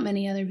not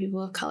many other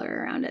people of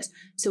color around us.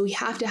 So we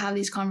have to have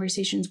these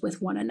conversations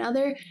with one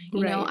another.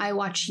 You know, I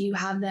watch you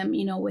have them,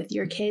 with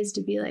your kids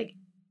to be like,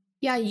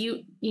 yeah,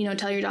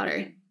 tell your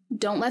daughter,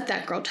 don't let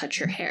that girl touch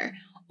your hair.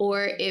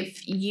 Or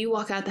if you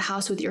walk out the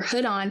house with your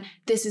hood on,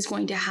 this is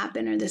going to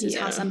happen, or this is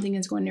how something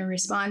is going to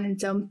respond.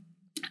 And so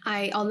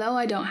although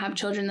I don't have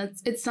children,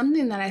 it's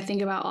something that I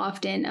think about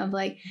often of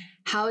like,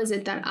 how is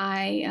it that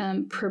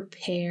I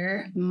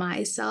prepare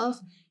myself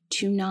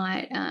to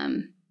not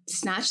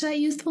snatch that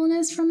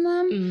youthfulness from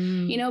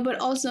them, but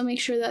also make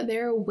sure that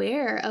they're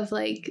aware of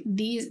like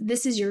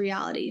this is your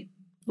reality.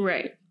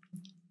 Right.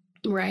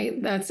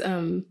 That's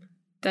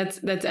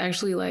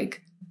actually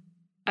like,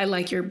 I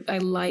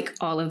like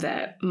all of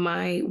that.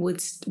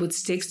 What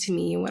sticks to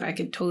me and what I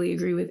could totally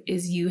agree with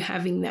is you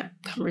having that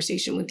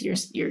conversation with your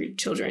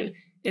children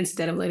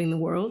instead of letting the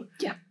world.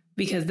 Yeah.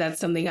 Because that's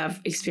something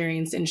I've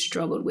experienced and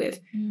struggled with.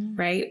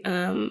 Right.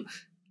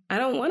 I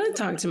don't want to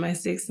talk to my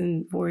 6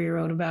 and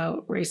 4-year-old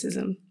about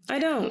racism. I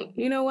don't.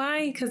 You know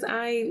why? Because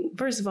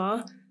first of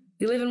all,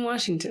 we live in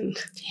Washington.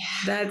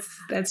 Yeah.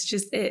 That's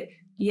just it.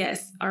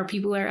 Yes, our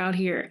people are out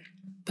here,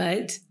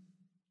 but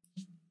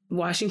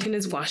Washington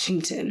is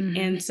Washington.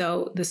 Mm-hmm. And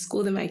so the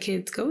school that my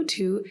kids go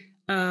to,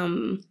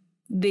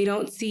 they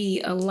don't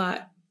see a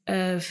lot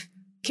of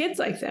kids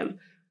like them.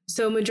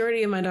 So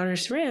majority of my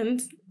daughter's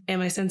friends and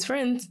my son's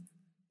friends,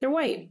 they're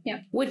white.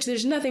 Yeah. Which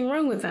there's nothing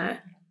wrong with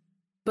that.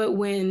 But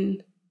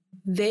when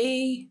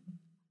they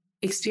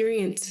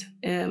experience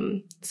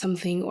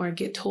something or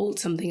get told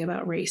something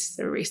about race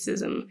or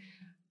racism,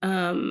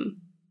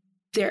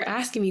 they're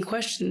asking me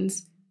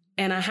questions.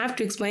 And I have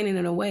to explain it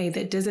in a way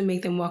that doesn't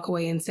make them walk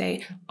away and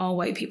say, all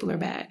white people are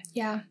bad.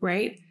 Yeah.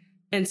 Right?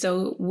 And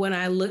so when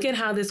I look at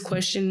how this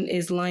question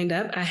is lined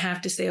up, I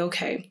have to say,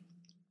 okay,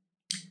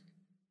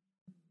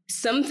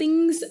 some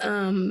things,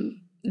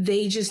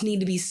 they just need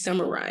to be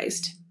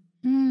summarized.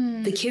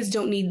 The kids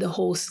don't need the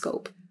whole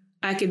scope.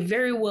 I could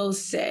very well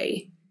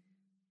say,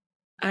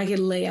 I could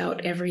lay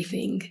out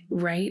everything,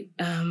 right,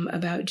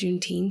 about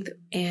Juneteenth,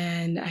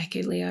 and I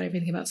could lay out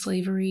everything about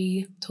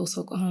slavery, Tulsa,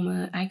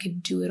 Oklahoma. I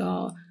could do it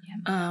all.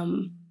 Yeah.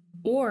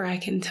 Or I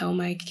can tell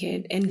my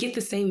kid and get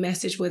the same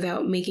message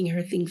without making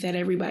her think that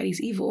everybody's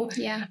evil.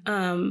 Yeah.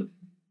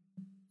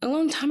 A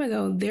long time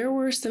ago, there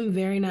were some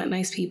very not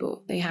nice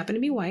people. They happen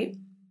to be white.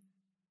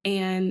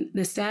 And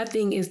the sad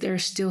thing is there are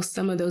still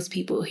some of those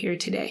people here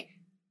today.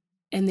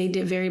 And they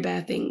did very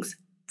bad things.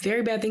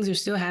 Very bad things are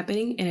still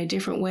happening in a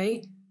different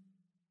way.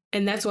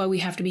 And that's why we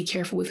have to be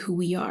careful with who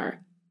we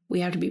are. We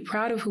have to be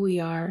proud of who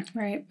we are.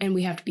 Right. And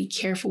we have to be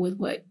careful with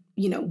what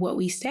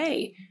we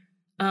say.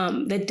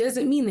 That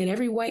doesn't mean that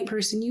every white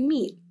person you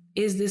meet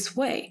is this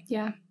way.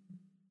 Yeah.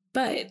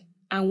 But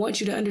I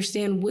want you to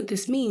understand what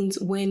this means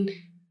when,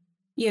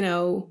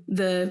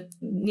 the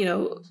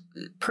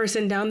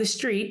person down the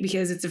street,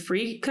 because it's a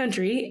free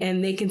country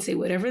and they can say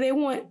whatever they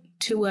want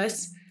to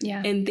us.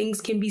 Yeah. And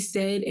things can be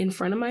said in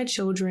front of my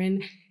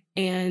children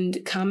and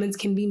comments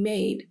can be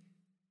made.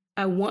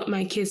 I want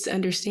my kids to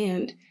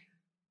understand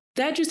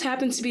that just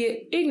happens to be an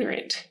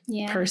ignorant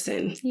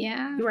person.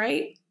 Yeah.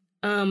 Right?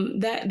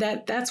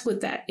 That's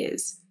what that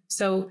is.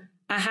 So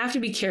I have to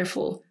be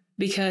careful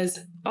because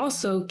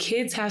also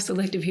kids have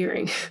selective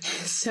hearing.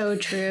 So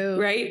true.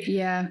 Right?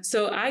 Yeah.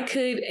 So I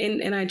could,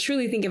 and I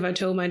truly think if I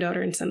told my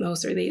daughter and son the whole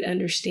story, they'd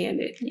understand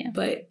it. Yeah.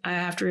 But I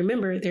have to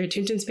remember their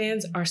attention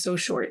spans are so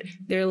short.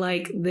 They're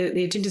like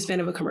the attention span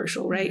of a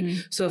commercial, right?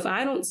 Mm-hmm. So if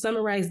I don't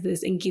summarize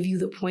this and give you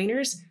the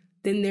pointers,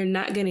 then they're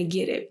not going to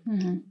get it.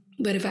 Mm-hmm.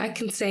 But if I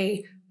can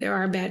say there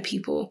are bad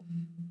people,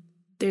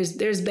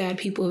 there's bad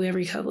people of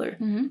every color.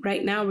 Mm-hmm.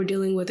 Right now we're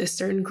dealing with a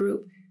certain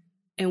group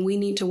and we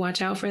need to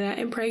watch out for that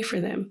and pray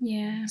for them.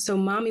 Yeah. So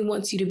mommy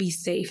wants you to be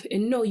safe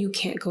and no, you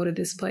can't go to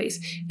this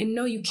place and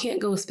no, you can't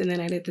go spend the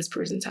night at this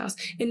person's house.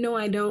 And no,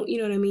 I don't, you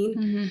know what I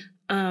mean?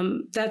 Mm-hmm.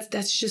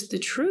 That's just the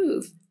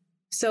truth.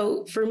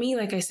 So for me,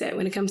 like I said,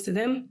 when it comes to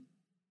them,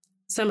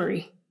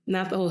 summary,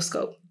 not the whole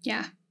scope.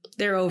 Yeah.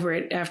 They're over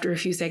it after a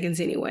few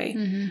seconds anyway.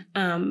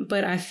 Mm-hmm.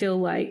 But I feel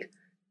like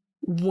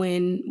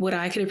what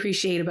I could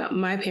appreciate about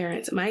my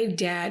parents, my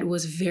dad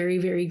was very,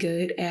 very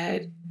good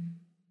at,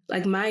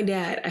 like my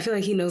dad, I feel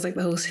like he knows like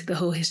the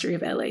whole history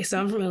of LA. So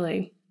I'm from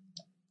LA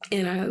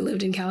and I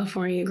lived in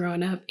California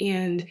growing up.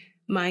 And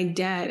my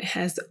dad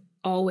has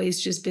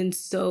always just been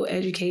so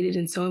educated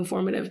and so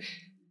informative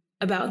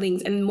about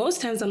things. And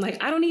most times I'm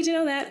like, I don't need to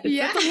know that.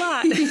 That's a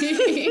lot.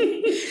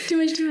 Too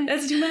much.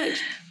 That's too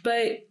much.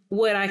 But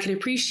what I could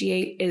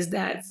appreciate is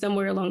that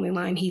somewhere along the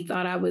line, he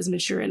thought I was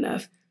mature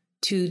enough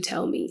to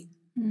tell me,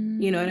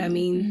 you know what I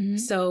mean? Mm-hmm.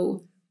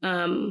 So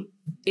I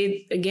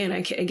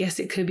guess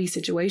it could be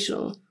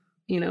situational,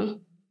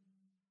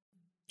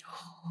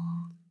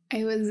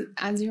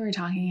 As you were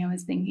talking, I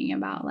was thinking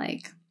about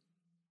like,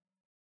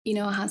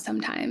 how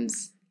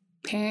sometimes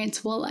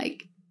parents will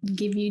like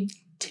give you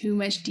too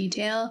much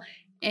detail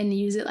and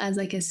use it as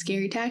like a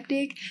scary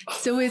tactic.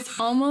 So it's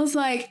almost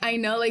like, I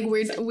know like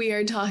we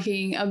are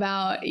talking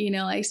about, you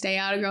know, like stay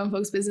out of grown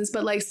folks' business,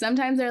 but like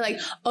sometimes they're like,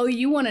 oh,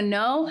 you want to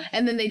know?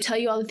 And then they tell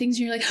you all the things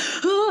and you're like,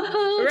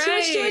 oh,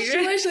 right,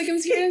 too much. Like I'm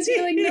scared.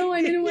 Like, no,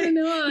 I didn't want to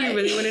know. You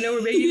really want to know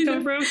where babies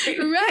come from?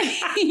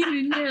 Right.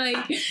 And you're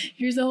like,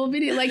 here's the whole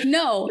video. Like,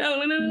 no. I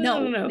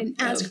didn't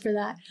ask for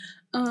that.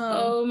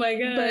 Oh my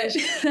gosh.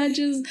 But that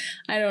just,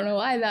 I don't know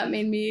why that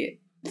made me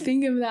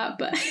think of that,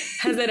 but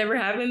has that ever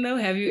happened though?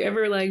 Have you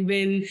ever like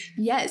been?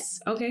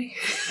 Yes. Okay.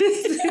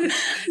 I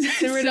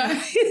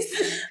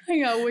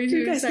got way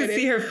too excited. To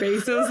see her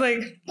face. I was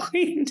like,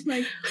 wait,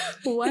 like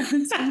what?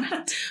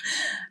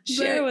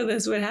 Share with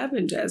us what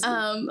happened,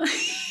 Jasmine.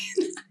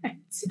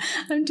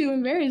 I'm too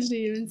embarrassed to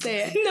even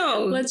say it.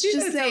 No, let's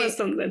just say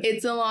something.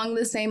 It's along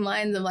the same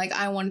lines of like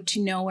I wanted to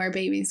know where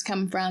babies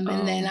come from,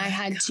 and then I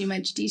had too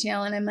much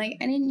detail, and I'm like,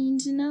 I didn't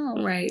need to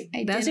know. Right,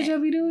 that's what y'all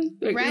be doing.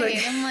 Right,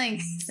 like, I'm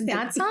like,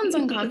 that sounds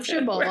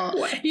uncomfortable.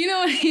 Right. You know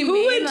what I mean?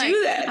 Who would like,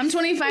 do that? I'm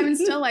 25 and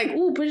still like,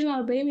 ooh, pushing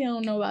out a baby. I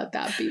don't know about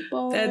that,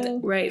 people.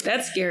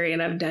 That's scary,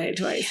 and I've done it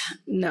twice.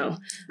 No.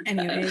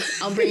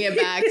 Anyways, I'll bring it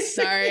back.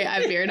 Sorry,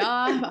 I veered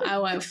off. I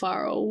went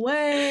far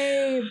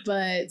away,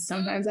 but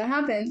sometimes that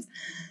happens.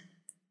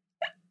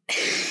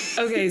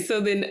 Okay,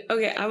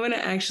 I want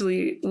to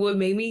actually, what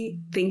made me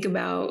think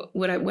about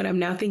what I'm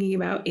now thinking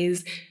about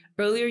is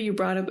earlier you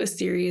brought up a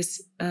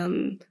serious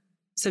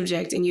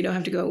subject, and you don't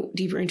have to go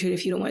deeper into it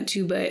if you don't want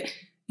to, but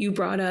you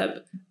brought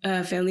up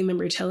a family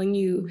member telling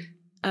you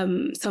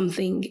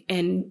something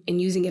and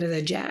using it as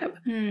a jab,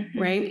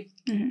 right?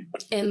 Mm-hmm.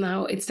 And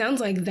now it sounds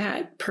like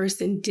that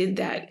person did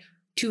that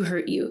to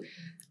hurt you,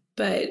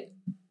 but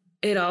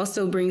it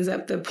also brings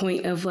up the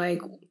point of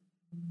like,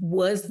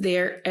 was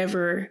there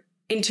ever,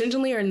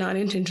 intentionally or not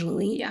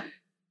intentionally,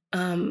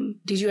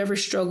 did you ever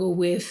struggle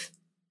with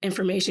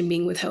information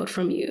being withheld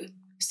from you?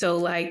 So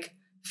like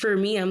for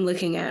me, I'm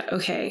looking at,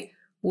 okay,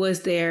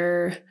 was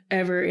there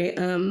ever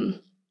a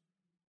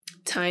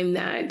time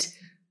that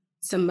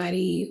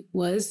somebody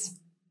was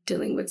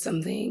dealing with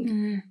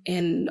something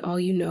and all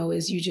you know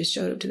is you just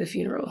showed up to the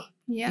funeral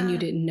and you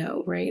didn't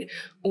know, right?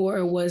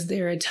 Or was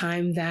there a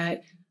time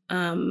that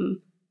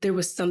there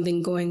was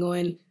something going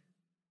on,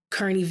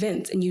 current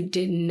events, and you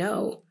didn't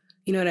know?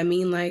 You know what I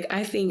mean? Like,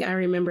 I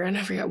remember, and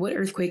I forgot what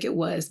earthquake it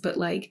was, but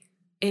like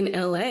in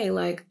LA,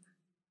 like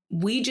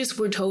we just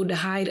were told to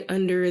hide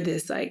under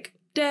this like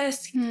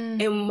desk.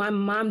 And my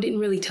mom didn't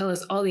really tell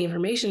us all the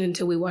information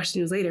until we watched the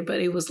news later,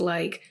 but it was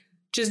like,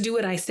 just do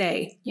what I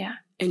say. Yeah.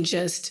 And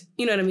just,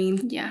 you know what I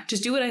mean? Yeah.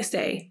 Just do what I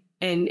say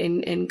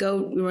and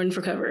go run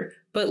for cover.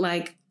 But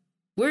like,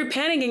 we're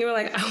panicking. We're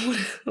like, I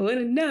want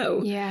to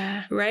know.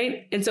 Yeah.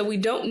 Right. And so we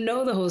don't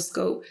know the whole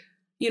scope.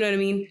 You know what I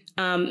mean?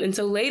 And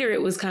so later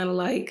it was kind of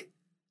like,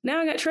 now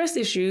I got trust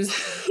issues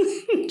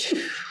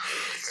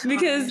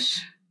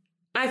because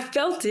I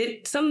felt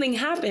it. Something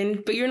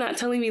happened, but you're not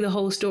telling me the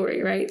whole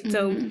story, right? Mm-hmm.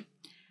 So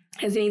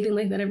has anything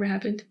like that ever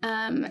happened?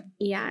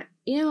 Yeah.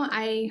 You know,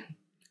 I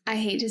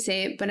hate to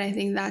say it, but I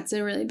think that's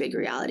a really big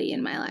reality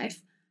in my life.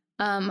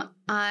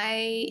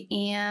 I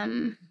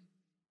am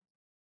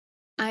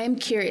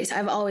curious.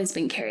 I've always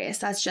been curious.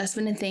 That's just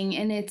been a thing.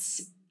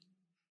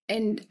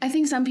 And I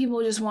think some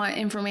people just want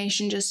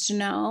information just to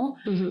know.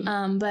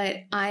 Mm-hmm.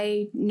 But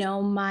I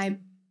know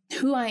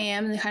who I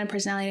am and the kind of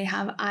personality I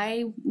have.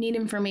 I need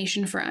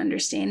information for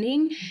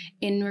understanding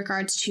in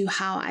regards to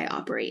how I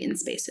operate in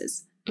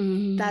spaces.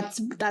 Mm-hmm.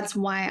 That's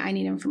why I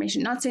need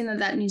information. Not saying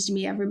that needs to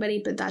be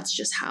everybody, but that's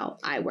just how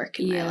I work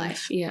in my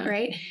life. Yeah.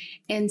 Right.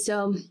 And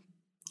so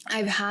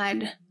I've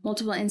had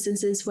multiple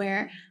instances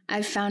where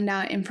I've found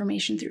out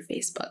information through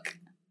Facebook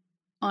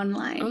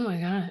online. Oh my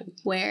God.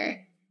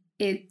 Where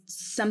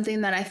it's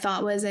something that I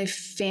thought was a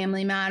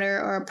family matter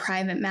or a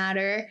private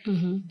matter.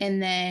 Mm-hmm. And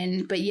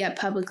then, but yet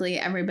publicly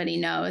everybody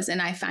knows.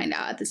 And I find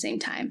out at the same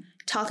time.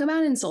 Talk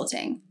about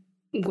insulting.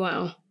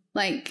 Wow.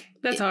 Like,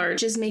 that's hard.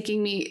 Just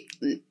making me,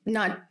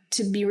 not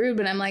to be rude,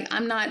 but I'm like,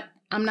 I'm not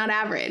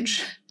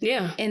average.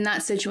 Yeah. In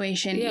that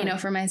situation, you know,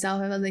 for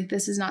myself, I was like,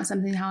 this is not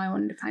something how I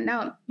wanted to find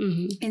out.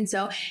 Mm-hmm. And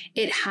so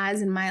it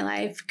has in my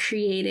life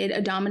created a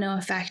domino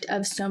effect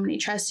of so many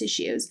trust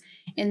issues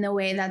in the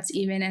way that's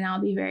even, and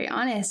I'll be very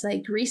honest,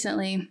 like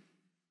recently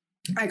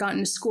I got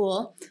into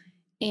school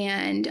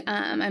and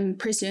I'm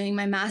pursuing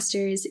my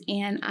master's,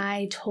 and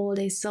I told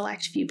a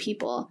select few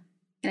people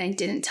and I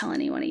didn't tell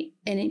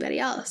anybody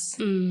else.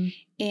 Mm.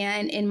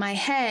 And in my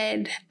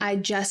head, I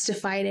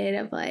justified it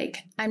of like,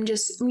 I'm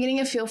getting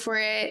a feel for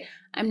it.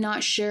 I'm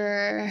not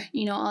sure,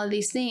 you know, all of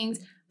these things,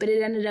 but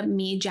it ended up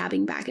me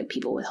jabbing back at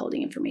people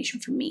withholding information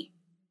from me.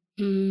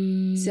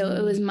 Mm. So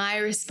it was my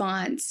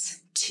response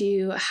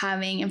to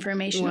having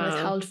information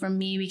withheld from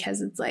me,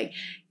 because it's like,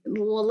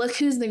 well, look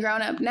who's the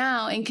grown up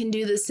now and can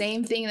do the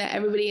same thing that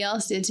everybody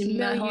else did to me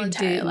my whole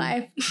entire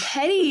life.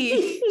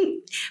 Petty.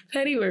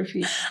 Petty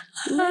Murphy.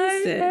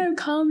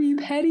 Call me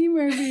Petty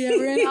Murphy,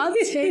 everyone.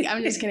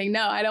 I'm just kidding.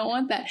 No, I don't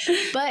want that.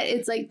 But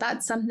it's like,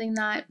 that's something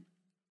that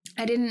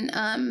I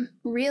didn't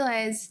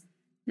realize,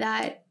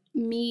 that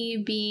me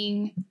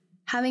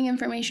having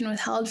information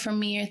withheld from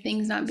me, or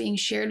things not being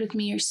shared with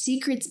me, or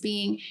secrets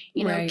being,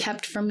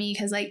 kept from me.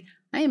 Because like,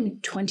 I am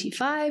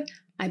 25,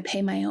 I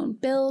pay my own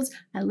bills,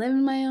 I live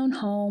in my own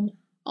home,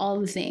 all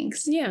the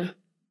things. Yeah.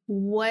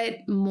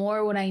 What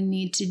more would I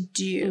need to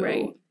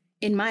do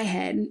in my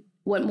head?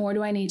 What more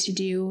do I need to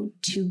do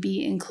to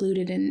be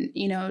included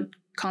in,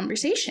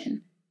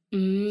 conversation?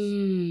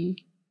 And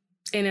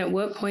at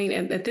what point,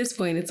 at this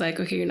point, it's like,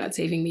 okay, you're not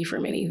saving me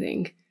from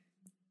anything.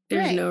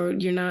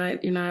 There's you're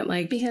not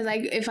like. Because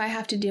if I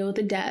have to deal with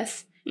a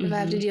death, if I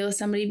have to deal with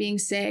somebody being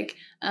sick,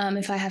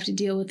 if I have to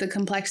deal with the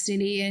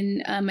complexity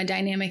and a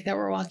dynamic that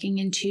we're walking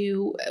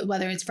into,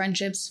 whether it's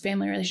friendships,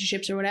 family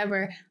relationships, or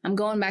whatever, I'm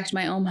going back to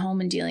my own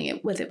home and dealing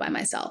with it by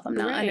myself. I'm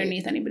not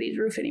underneath anybody's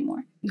roof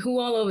anymore. Who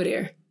all over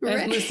there?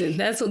 Listen,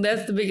 that's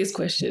the biggest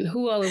question.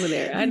 Who all over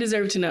there? I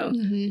deserve to know.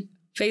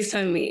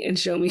 FaceTime me and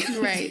show me.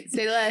 Right.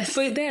 Say less.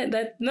 But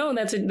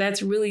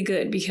that's really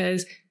good,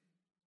 because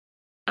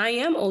I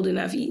am old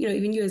enough,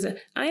 even you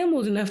I am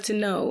old enough to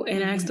know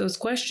and ask those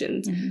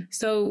questions.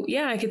 So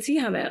yeah, I could see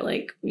how that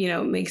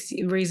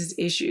raises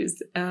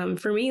issues.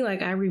 For me,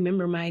 like, I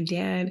remember my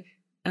dad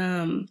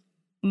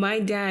actually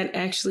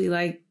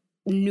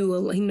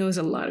he knows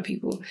a lot of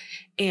people,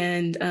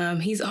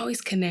 and he's always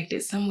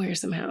connected somewhere,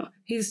 somehow.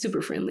 He's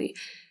super friendly.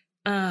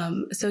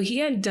 So he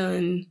had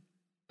done,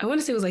 I want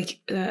to say it was like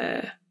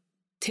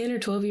 10 or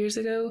 12 years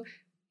ago,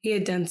 he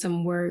had done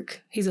some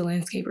work. He's a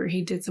landscaper.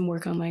 He did some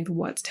work on like the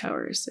Watts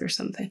Towers or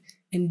something.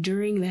 And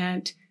during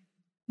that,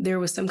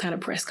 there was some kind of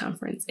press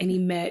conference, and he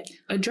met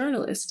a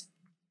journalist.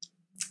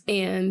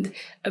 And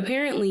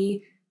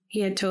apparently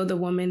he had told the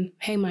woman,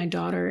 hey, my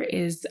daughter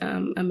is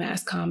a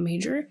mass comm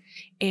major.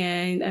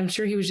 And I'm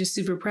sure he was just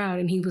super proud.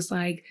 And he was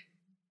like,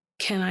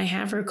 can I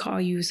have her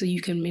call you so you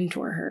can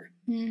mentor her?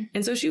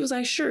 And so she was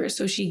like, sure.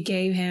 So she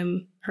gave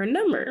him her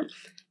number,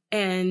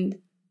 and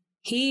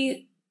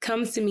he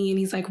comes to me and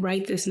he's like,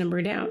 write this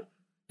number down.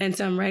 And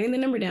so I'm writing the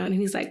number down, and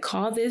he's like,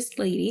 call this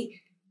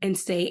lady and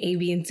say A,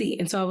 B, and C.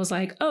 And so I was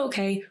like, oh,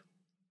 okay,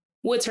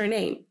 what's her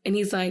name? And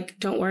he's like,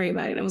 don't worry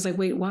about it. And I was like,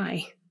 wait,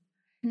 why?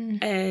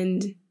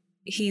 And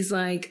he's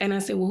like, and I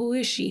said, well, who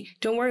is she?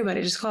 Don't worry about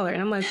it. Just call her.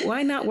 And I'm like,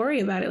 why not worry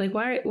about it? Like,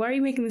 why are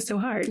you making this so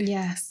hard?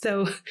 Yeah.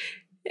 So,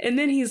 and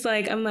then he's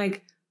like, I'm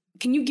like,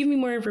 can you give me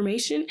more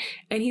information?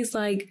 And he's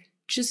like,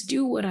 just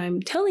do what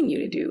I'm telling you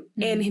to do.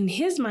 And in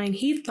his mind,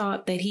 he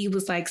thought that he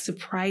was like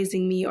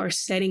surprising me or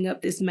setting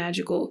up this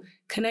magical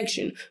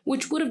connection,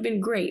 which would have been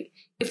great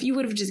if you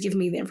would have just given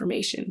me the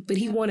information. But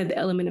he wanted the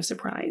element of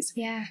surprise.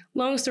 Yeah.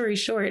 Long story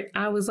short,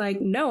 I was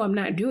like, no, I'm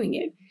not doing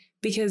it,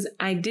 because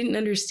I didn't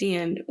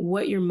understand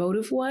what your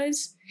motive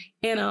was.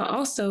 And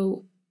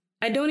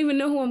I don't even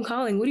know who I'm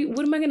calling. What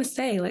am I going to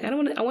say? Like, I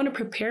want to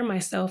prepare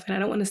myself, and I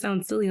don't want to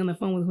sound silly on the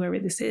phone with whoever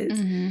this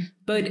is.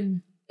 But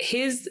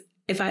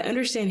if I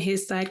understand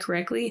his side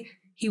correctly,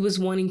 he was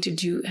wanting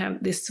to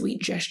have this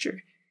sweet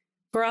gesture.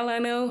 For all I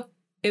know,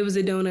 it was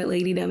a donut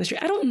lady down the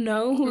street. I don't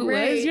know who it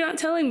was. You're not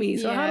telling me.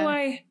 So how do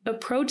I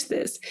approach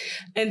this?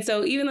 And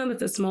so even though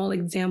that's a small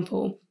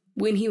example,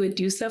 when he would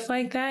do stuff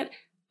like that,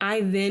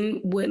 I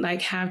then would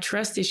like have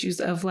trust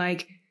issues of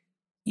like,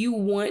 you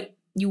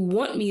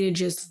want me to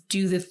just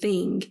do the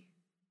thing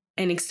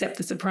and accept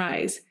the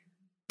surprise.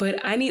 But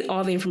I need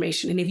all the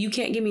information. And if you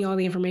can't give me all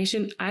the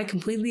information, I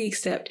completely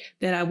accept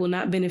that I will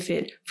not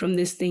benefit from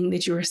this thing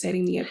that you are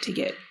setting me up to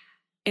get.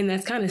 And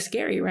that's kind of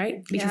scary,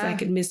 right? Because I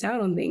could miss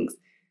out on things.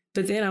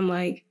 But then I'm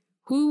like,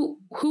 who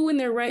in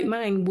their right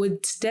mind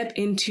would step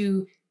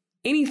into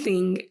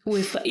anything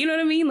with, you know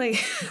what I mean?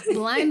 Like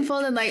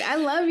blindfolded, like, I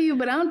love you,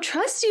 but I don't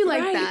trust you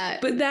like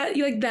that. But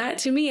that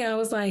to me, I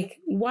was like,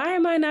 why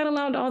am I not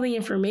allowed all the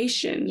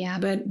information? Yeah.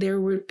 But there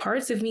were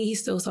parts of me he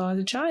still saw as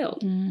a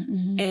child.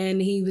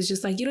 And he was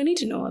just like, you don't need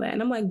to know all that.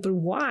 And I'm like, but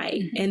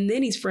why? And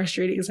then he's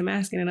frustrated because I'm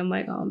asking, and I'm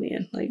like, oh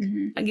man, like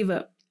I give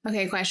up.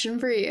 Okay, question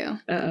for you.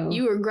 Uh-oh.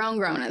 You were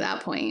grown at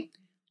that point.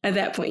 At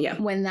that point, yeah.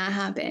 When that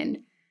happened.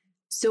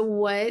 So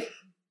what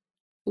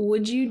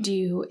would you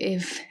do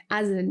if,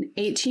 as an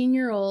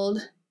 18-year-old,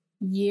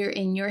 you're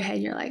in your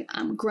head, you're like,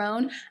 I'm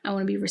grown, I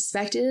want to be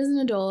respected as an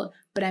adult,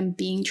 but I'm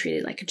being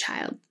treated like a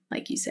child,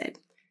 like you said.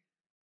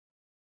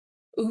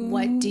 Ooh.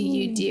 What do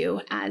you do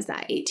as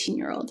that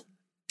 18-year-old?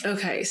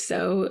 Okay,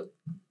 so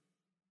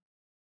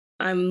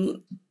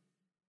I'm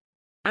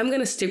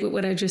going to stick with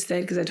what I just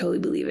said because I totally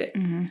believe it.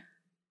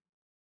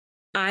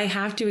 I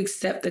have to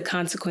accept the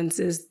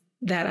consequences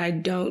that I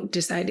don't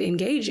decide to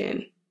engage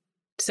in.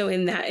 So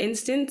in that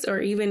instance, or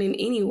even in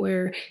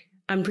anywhere,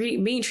 I'm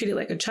being treated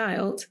like a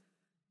child,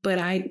 but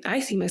I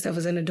see myself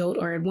as an adult,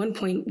 or at one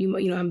point,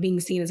 I'm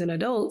being seen as an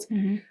adult.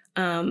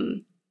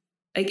 Like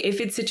if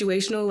it's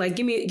situational, like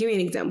give me an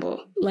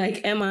example.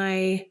 Like, am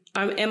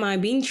I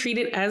being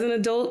treated as an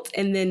adult,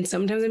 and then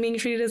sometimes I'm being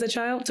treated as a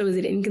child? So is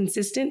it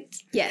inconsistent?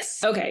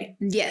 Yes. Okay.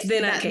 Yes.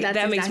 Then that's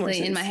that makes more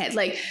sense in my head.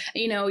 Like,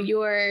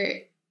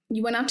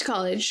 you went off to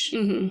college.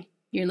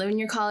 You're living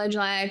your college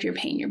life. You're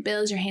paying your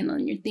bills. You're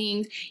handling your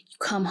things. You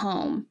come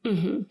home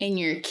and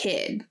you're a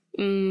kid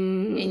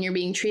and you're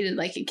being treated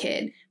like a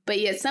kid. but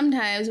yet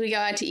sometimes we go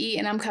out to eat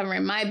and I'm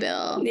covering my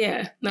bill.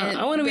 Yeah. No,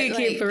 I want to be a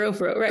kid for real,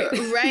 right?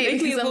 Right.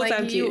 Because I'm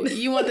like,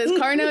 you want this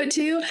car note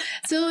too?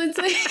 So it's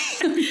like...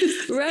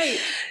 Right.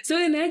 So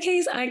in that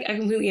case, I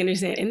completely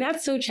understand. And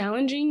that's so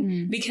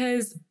challenging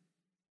because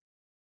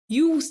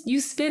you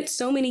spent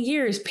so many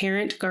years,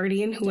 parent,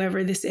 guardian,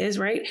 whoever this is,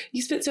 right?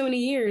 You spent so many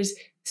years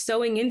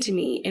sewing into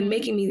me and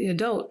making me the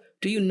adult.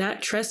 Do you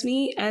not trust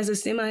me as a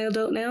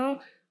semi-adult now?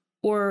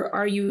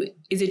 Or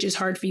is it just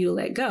hard for you to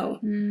let go?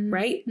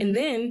 Right? And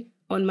then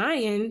on my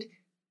end,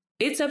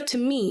 it's up to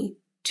me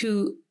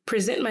to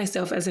present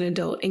myself as an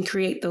adult and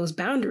create those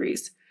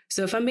boundaries.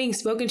 So if I'm being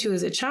spoken to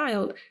as a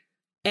child,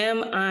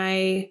 am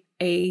I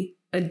a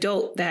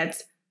adult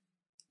that's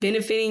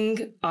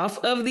benefiting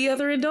off of the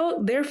other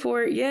adult?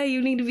 Therefore, yeah,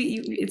 you need to be,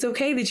 it's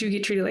okay that you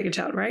get treated like a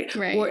child, right?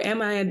 Or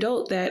am I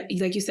adult that,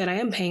 like you said, I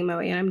am paying my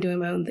way and I'm doing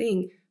my own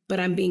thing, but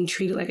I'm being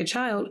treated like a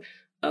child?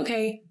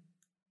 Okay,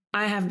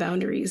 I have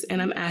boundaries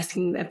and I'm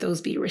asking that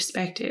those be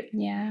respected.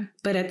 Yeah.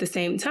 But at the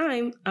same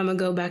time, I'm going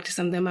to go back to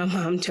something my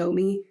mom told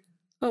me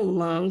a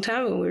long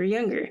time when we were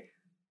younger.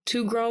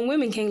 2 grown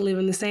women can't live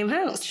in the same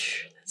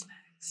house. That's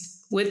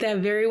nice. What that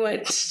very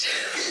much,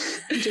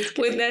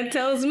 what that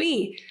tells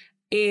me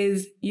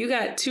is you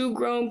got 2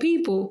 grown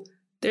people,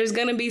 there's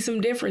going to be some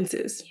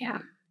differences. Yeah.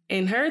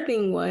 And her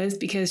thing was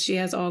because she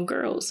has all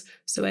girls.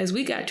 So as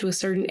we got to a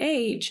certain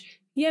age,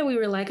 yeah, we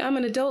were like, I'm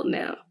an adult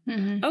now.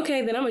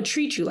 Okay, then I'm going to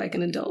treat you like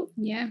an adult.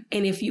 Yeah.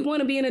 And if you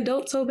want to be an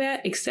adult so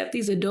bad, accept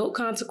these adult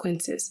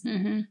consequences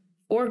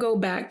or go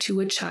back to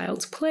a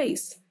child's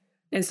place.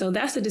 And so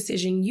that's a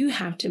decision you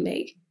have to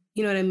make.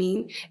 You know what I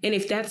mean? And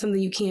if that's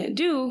something you can't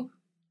do,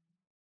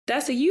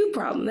 that's a you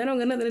problem. That don't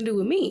got nothing to do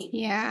with me.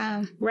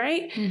 Yeah.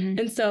 Right?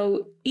 And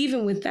so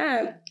even with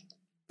that,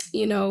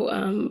 you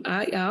know,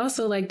 I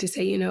also like to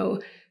say, you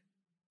know,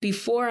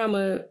 before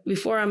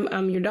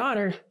I'm your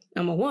daughter,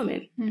 I'm a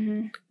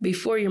woman.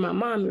 Before you're my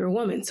mom, you're a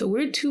woman. So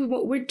we're two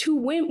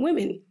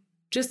women.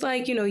 Just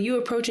like, you know, you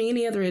approaching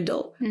any other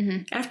adult.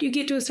 After you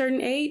get to a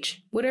certain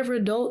age, whatever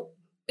adult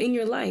in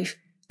your life,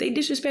 they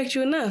disrespect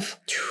you enough.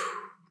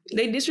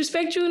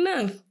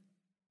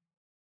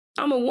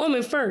 I'm a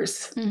woman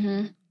first.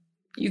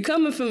 You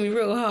coming for me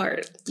real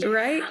hard,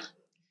 right?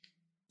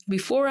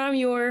 Before I'm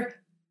your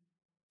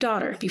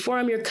daughter, before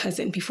I'm your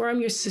cousin, before I'm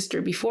your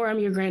sister, before I'm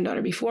your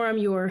granddaughter, before I'm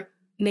your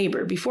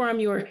neighbor,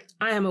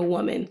 I am a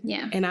woman.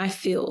 Yeah. And I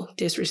feel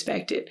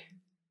disrespected.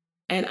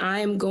 And I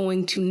am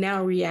going to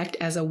now react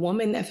as a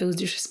woman that feels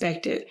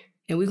disrespected.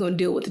 And we're going to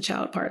deal with the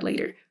child part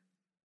later.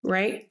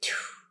 Right?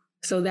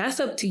 So that's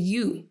up to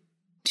you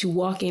to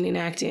walk in and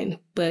act in.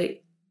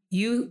 But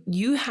you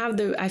have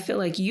I feel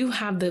like you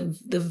have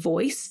the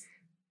voice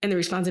and the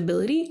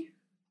responsibility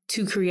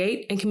to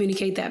create and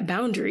communicate that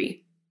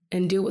boundary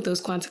and deal with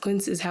those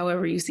consequences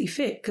however you see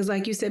fit. Because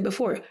like you said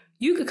before,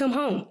 you could come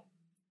home.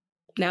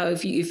 Now,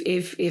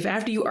 if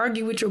after you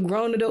argue with your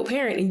grown adult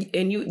parent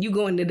and you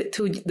go into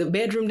the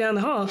bedroom down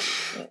the hall,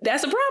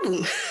 that's a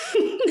problem.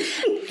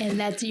 And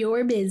that's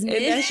your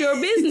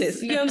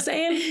business. You know what I'm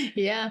saying?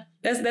 Yeah.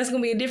 That's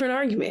gonna be a different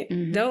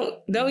argument.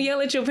 Don't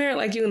yell at your parent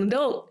like you're an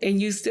adult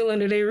and you still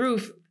under their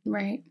roof.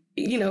 Right.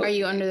 You know, are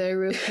you under their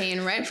roof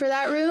paying rent for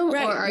that room,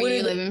 right. Or are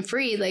you living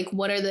free? Like,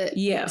 what are the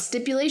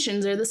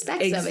stipulations or the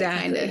specs of it?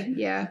 Kind of.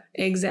 Yeah,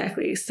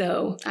 exactly.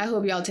 So I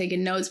hope y'all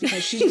taking notes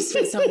because she just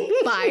spit some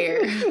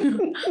fire.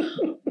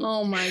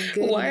 Oh my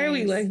goodness! Why are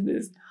we like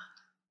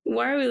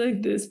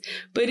this?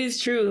 But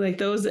it's true. Like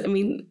those are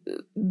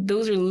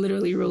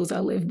literally rules I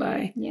live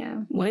by.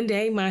 Yeah. One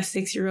day, my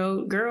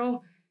 6-year-old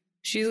girl,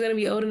 she's gonna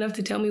be old enough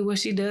to tell me what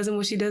she does and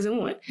what she doesn't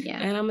want. Yeah.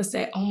 And I'm gonna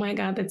say, "Oh my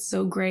God, that's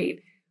so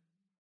great."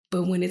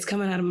 But when it's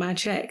coming out of my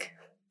check,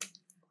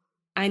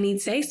 I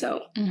need say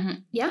so.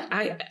 Yeah.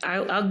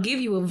 I'll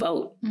give you a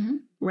vote,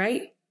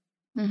 right?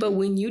 But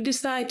when you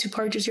decide to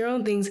purchase your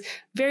own things,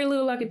 very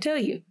little I could tell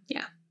you.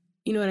 Yeah.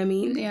 You know what I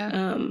mean?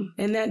 Yeah.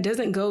 And that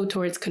doesn't go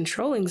towards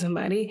controlling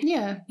somebody.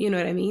 Yeah. You know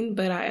what I mean?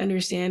 But I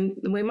understand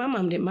the way my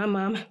mom did. My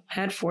mom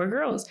had 4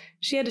 girls.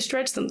 She had to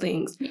stretch some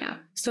things. Yeah.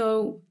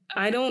 So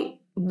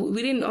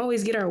we didn't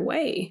always get our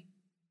way,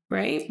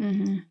 right?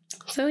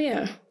 So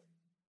yeah.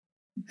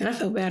 And I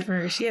felt bad for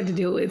her. She had to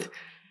deal with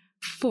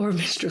 4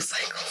 menstrual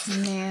cycles.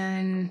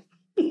 Man,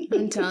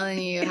 I'm telling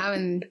you,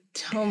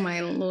 oh my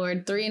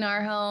Lord, 3 in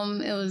our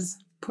home. It was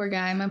poor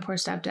guy, my poor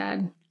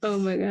stepdad. Oh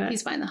my God.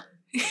 He's fine though.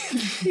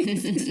 That's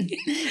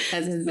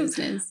his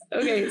business.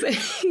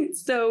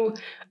 So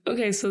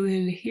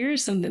then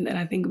here's something that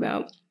I think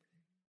about.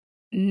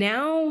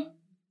 Now,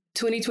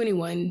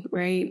 2021,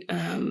 right?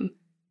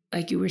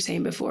 Like you were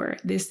saying before,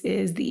 this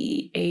is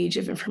the age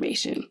of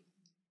information.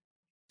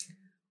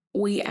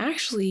 We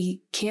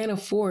actually can't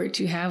afford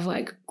to have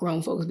like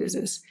grown folks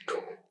business.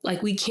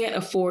 Like we can't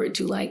afford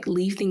to like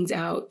leave things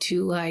out,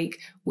 to like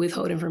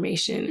withhold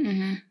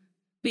information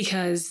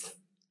because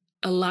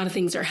a lot of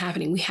things are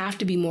happening. We have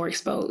to be more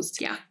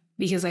exposed. Yeah.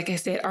 Because like I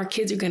said, our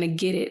kids are going to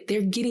get it.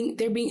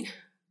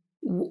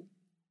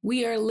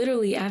 We are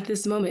literally at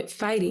this moment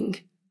fighting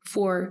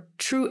for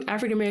true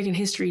African-American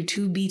history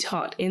to be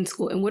taught in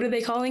school. And what are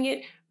they calling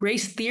it?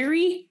 Race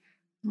theory?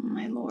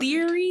 My Lord.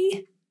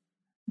 theory.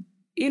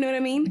 You know what I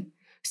mean?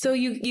 So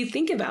you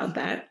think about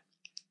that.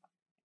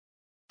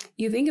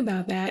 You think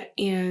about that,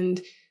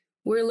 and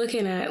we're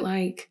looking at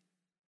like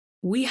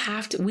we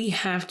have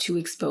to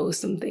expose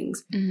some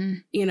things,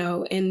 you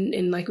know,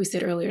 and like we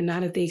said earlier,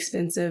 not at the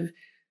expense of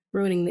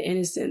ruining the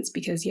innocence,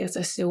 because yes,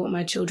 I still want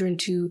my children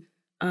to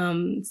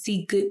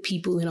see good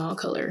people in all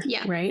color.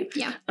 Yeah. Right.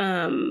 Yeah.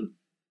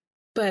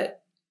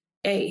 But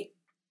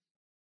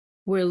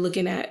we're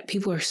looking at,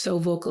 people are so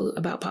vocal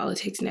about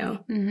politics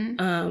now.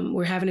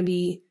 We're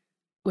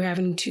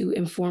having to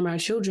inform our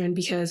children,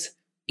 because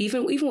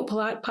even with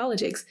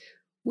politics,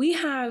 we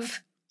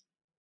have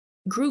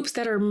groups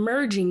that are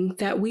merging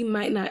that we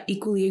might not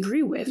equally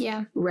agree with.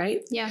 Yeah.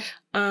 Right. Yeah.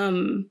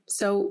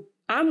 So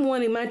I'm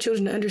wanting my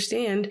children to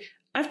understand,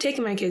 I've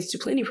taken my kids to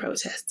plenty of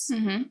protests.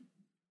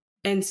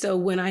 And so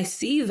when I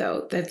see,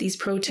 though, that these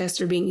protests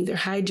are being either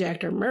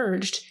hijacked or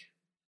merged,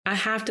 I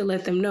have to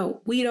let them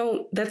know,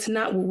 that's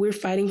not what we're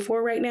fighting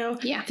for right now.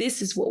 Yeah.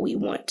 This is what we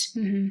want.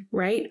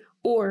 Right.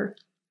 Or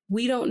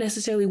we don't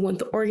necessarily want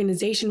the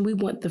organization. We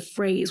want the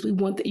phrase. We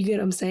want you get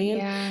what I'm saying?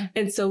 Yeah.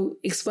 And so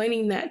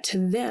explaining that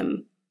to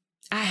them,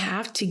 I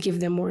have to give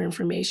them more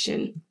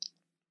information.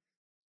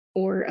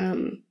 Or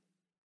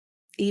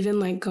even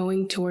like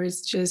going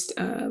towards just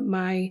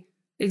my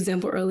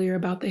example earlier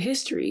about the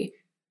history,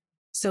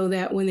 so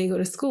that when they go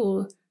to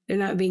school, they're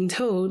not being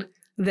told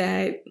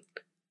that,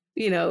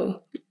 you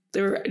know,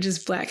 they're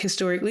just Black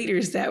historic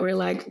leaders that were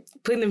like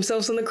putting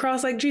themselves on the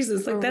cross like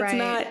Jesus. Like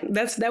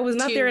that was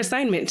not their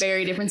assignment.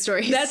 Very different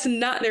stories. That's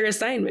not their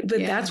assignment, but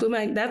that's what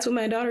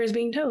my daughter is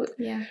being told.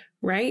 Yeah.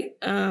 Right.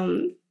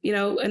 You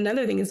know,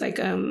 another thing is like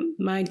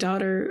my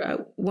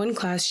daughter, one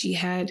class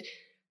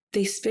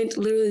they spent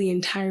literally the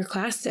entire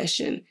class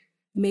session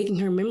making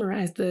her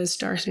memorize the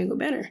Star Spangled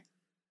Banner.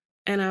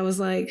 And I was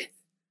like,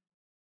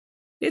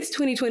 it's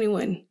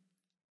 2021.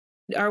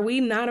 Are we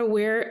not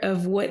aware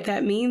of what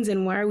that means,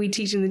 and why are we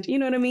teaching you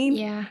know what I mean?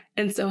 Yeah.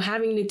 And so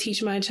having to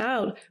teach my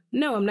child,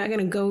 no, I'm not going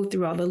to go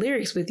through all the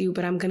lyrics with you,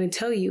 but I'm going to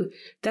tell you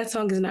that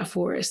song is not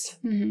for us.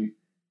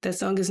 That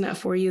song is not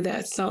for you.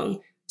 That song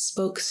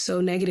spoke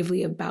so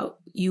negatively about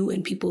you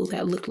and people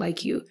that looked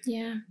like you.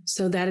 Yeah.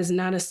 So that is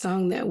not a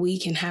song that we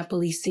can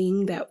happily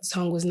sing. That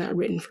song was not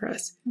written for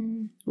us.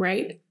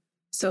 Right.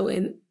 So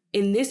in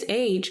this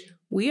age,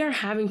 we are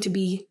having to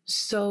be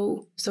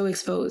so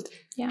exposed.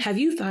 Yeah. Have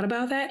you thought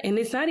about that? And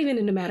it's not even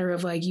in a matter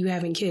of like you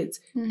having kids.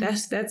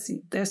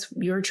 That's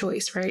your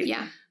choice, right?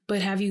 Yeah.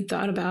 But have you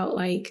thought about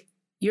like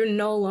you're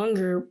no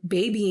longer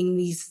babying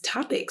these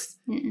topics?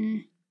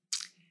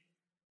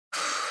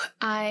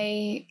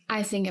 I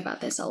think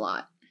about this a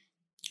lot.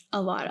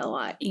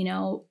 You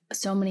know,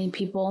 so many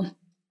people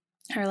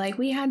are like,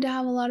 we had to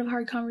have a lot of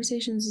hard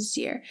conversations this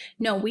year.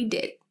 No, we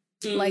did.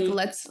 Like,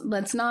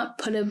 let's not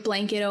put a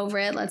blanket over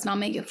it. Let's not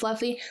make it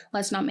fluffy.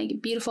 Let's not make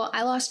it beautiful.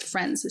 I lost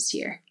friends this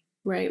year.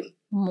 Right.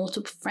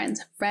 Multiple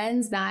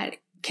friends that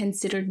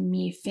considered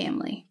me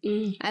family.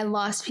 I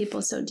lost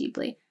people so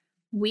deeply.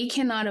 We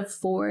cannot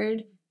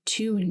afford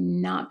to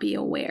not be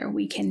aware.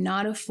 We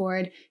cannot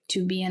afford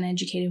to be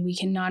uneducated. We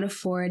cannot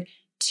afford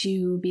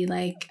to be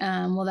like,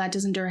 well, that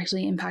doesn't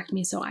directly impact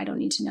me, so I don't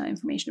need to know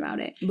information about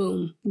it.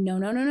 Boom.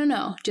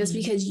 No. Just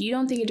because you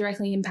don't think it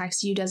directly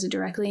impacts you, does it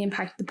directly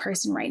impact the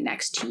person right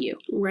next to you?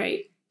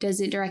 Right. Does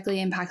it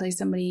directly impact like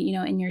somebody, you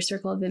know, in your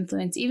circle of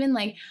influence? Even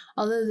like,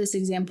 although this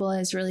example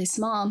is really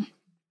small,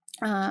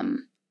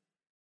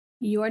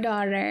 your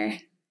daughter,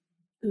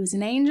 who's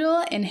an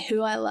angel and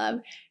who I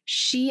love,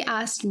 she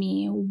asked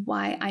me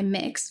why I'm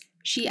mixed.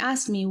 She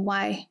asked me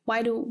why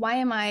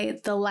am I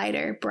the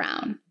lighter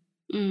brown?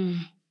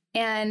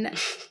 And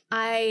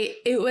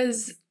it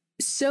was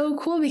so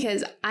cool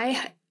because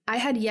I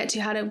had yet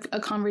to have a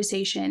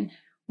conversation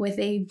with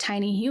a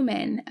tiny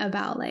human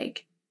about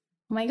like,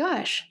 oh my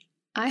gosh,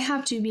 I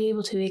have to be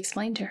able to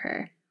explain to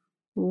her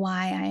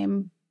why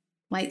I'm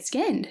light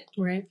skinned.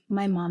 Right.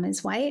 My mom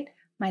is white.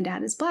 My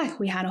dad is Black.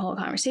 We had a whole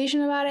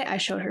conversation about it. I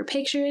showed her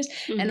pictures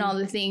and all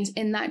the things.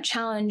 And that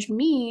challenged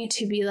me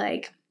to be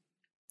like,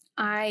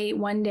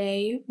 one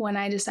day when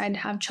I decide to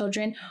have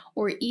children,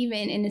 or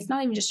even, and it's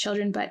not even just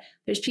children, but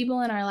there's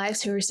people in our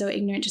lives who are so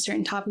ignorant to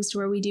certain topics to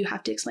where we do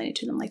have to explain it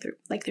to them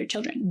like they're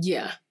children.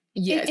 Yeah.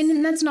 Yes.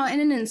 And that's not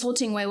in an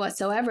insulting way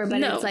whatsoever, but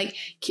No. It's like,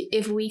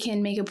 if we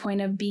can make a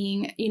point of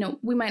being, you know,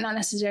 we might not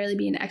necessarily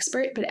be an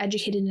expert, but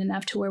educated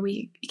enough to where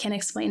we can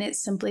explain it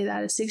simply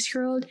that a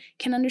 6-year-old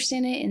can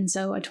understand it. And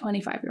so a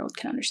 25-year-old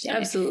can understand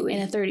Absolutely. it.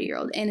 And a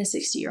 30-year-old and a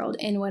 60-year-old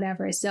and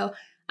whatever. So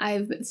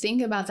I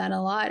think about that a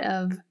lot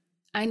of,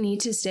 I need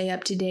to stay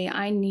up to date.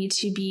 I need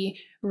to be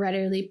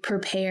readily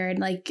prepared.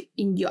 Like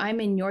I'm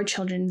in your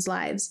children's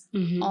lives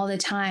all the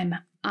time.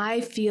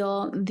 I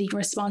feel the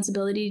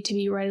responsibility to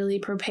be readily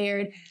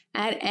prepared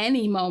at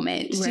any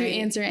moment to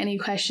answer any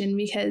question,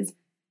 because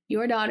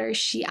your daughter,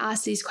 she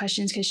asks these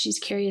questions because she's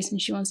curious and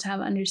she wants to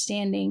have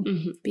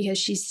understanding because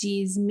she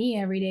sees me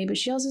every day, but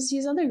she also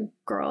sees other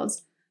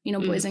girls, you know,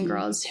 boys and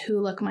girls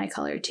who look my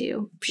color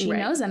too. She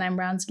knows that I'm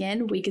brown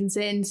skinned. We can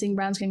sit and sing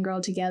Brown Skin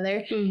Girl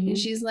together. And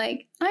she's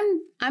like,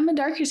 I'm a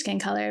darker skin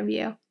color of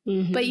you.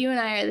 but you and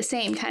I are the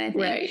same kind of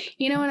thing. Right.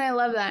 You know, and I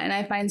love that. And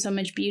I find so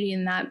much beauty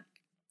in that.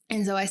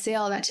 And so I say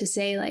all that to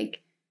say,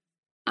 like,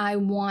 I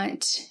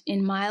want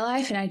in my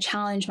life, and I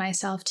challenge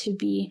myself to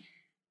be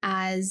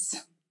as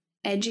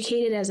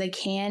educated as I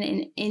can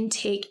and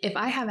intake. If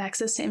I have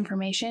access to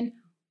information,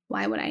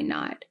 why would I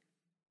not?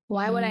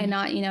 Why would I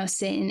not, you know,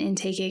 sit and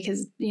intake it?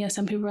 Because, you know,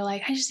 some people are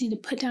like, I just need to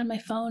put down my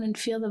phone and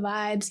feel the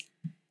vibes.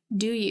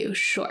 Do you?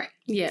 Sure.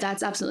 Yeah.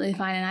 That's absolutely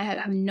fine. And I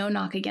have no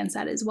knock against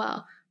that as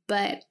well.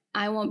 But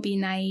I won't be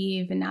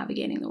naive in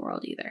navigating the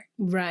world either.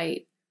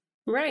 Right.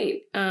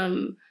 Right.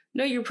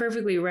 No, you're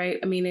perfectly right.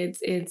 I mean,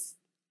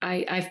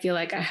 I feel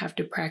like I have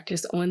to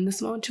practice on the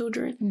small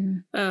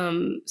children.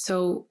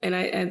 So, and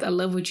I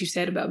love what you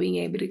said about being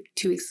able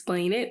to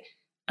explain it.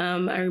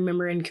 I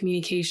remember in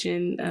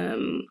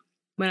communication,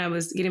 when I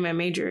was getting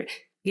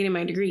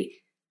my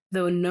degree,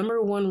 the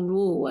number one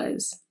rule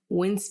was,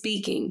 when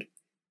speaking,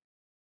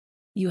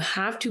 you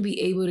have to be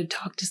able to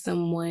talk to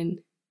someone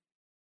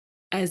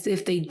as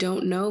if they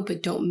don't know,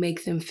 but don't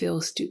make them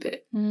feel stupid.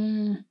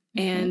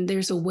 And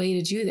there's a way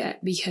to do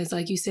that because,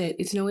 like you said,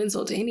 it's no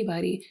insult to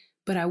anybody,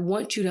 but I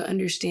want you to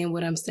understand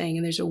what I'm saying.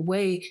 And there's a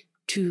way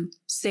to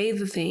say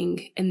the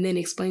thing and then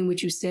explain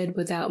what you said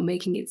without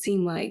making it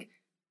seem like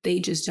they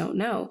just don't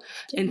know.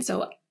 And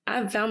so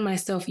I've found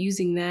myself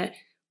using that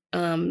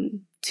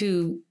when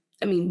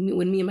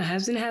me and my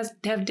husband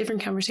have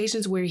different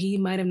conversations where he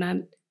might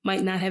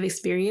not have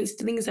experienced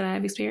things that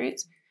I've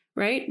experienced,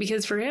 right?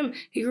 Because for him,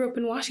 he grew up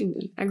in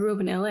Washington. I grew up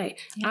in LA.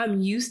 Yeah.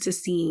 I'm used to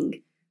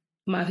seeing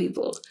my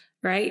people,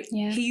 right?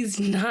 Yeah. He's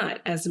not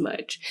as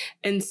much.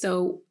 And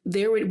so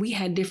we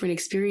had different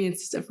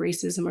experiences of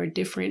racism or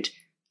different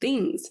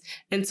things.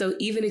 And so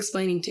even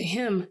explaining to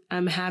him,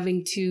 I'm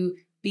having to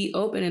be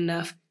open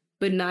enough,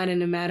 but not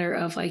in a matter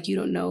of like, you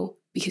don't know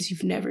because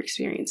you've never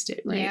experienced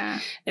it, right? Yeah.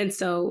 And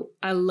so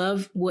I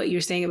love what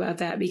you're saying about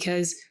that,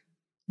 because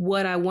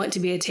what I want to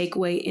be a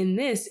takeaway in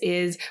this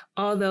is,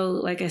 although,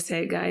 like I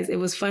said, guys, it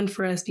was fun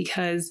for us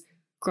because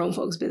grown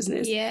folks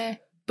business. Yeah.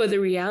 But the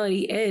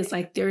reality is,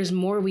 like, there's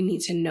more we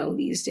need to know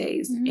these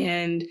days.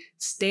 And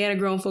stay out of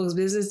grown folks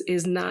business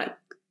is not,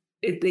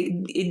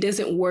 it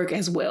doesn't work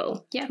as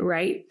well,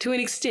 right? To an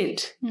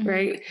extent,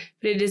 right?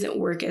 But it doesn't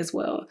work as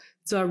well.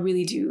 So I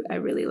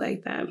really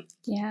like that.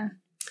 Yeah.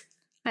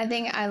 I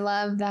think I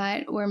love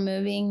that we're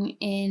moving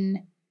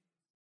in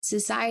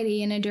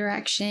society in a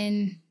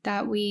direction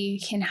that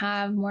we can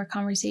have more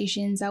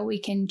conversations, that we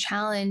can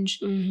challenge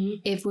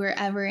if we're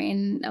ever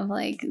in of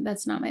like,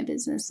 that's not my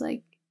business.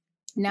 Like,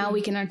 now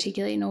we can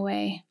articulate in a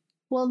way,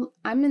 well,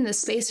 I'm in this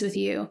space with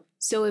you.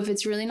 So if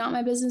it's really not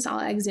my business, I'll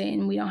exit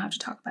and we don't have to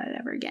talk about it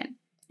ever again.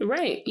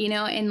 Right. You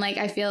know, and like,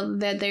 I feel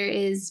that there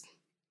is,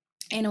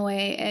 in a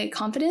way, a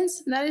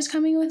confidence that is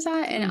coming with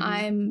that.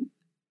 And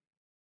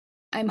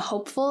I'm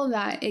hopeful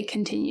that it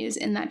continues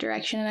in that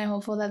direction. And I'm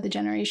hopeful that the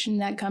generation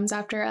that comes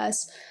after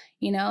us,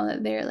 you know,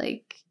 that they're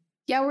like,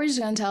 yeah, we're just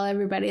going to tell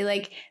everybody.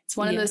 Like, it's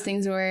one of those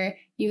things where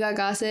you got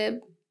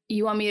gossip,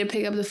 you want me to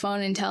pick up the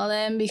phone and tell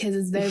them because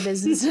it's their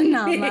business and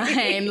not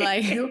mine.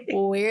 Like,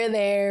 we're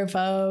there,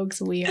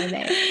 folks. We are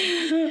there.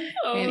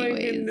 Oh, anyways. My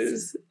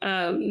goodness.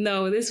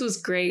 No, this was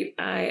great.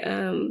 I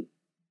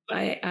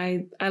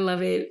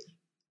love it.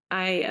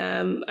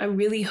 I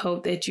really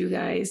hope that you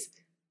guys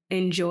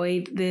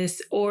enjoyed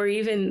this, or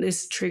even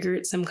this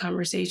triggered some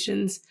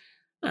conversations.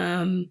 We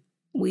kind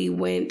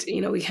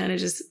of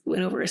just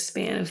went over a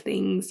span of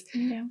things,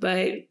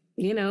 but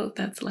you know,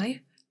 that's life.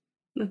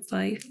 That's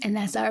life. And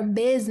that's our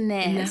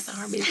business.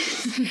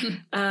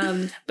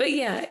 But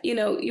yeah, you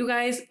know, you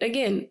guys,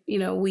 again, you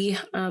know,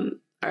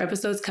 our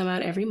episodes come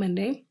out every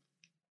Monday,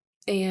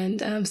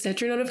 and set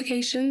your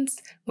notifications.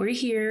 We're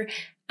here.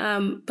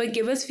 But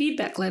give us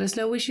feedback. Let us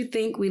know what you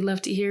think. We'd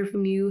love to hear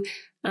from you,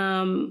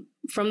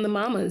 from the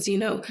mamas. You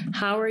know,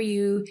 how are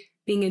you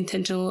being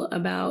intentional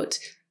about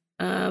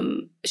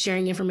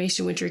sharing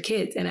information with your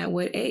kids, and at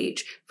what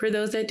age? For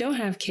those that don't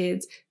have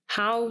kids,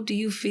 how do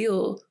you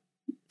feel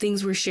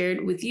things were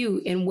shared with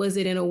you? And was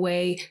it in a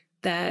way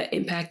that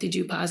impacted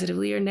you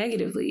positively or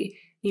negatively?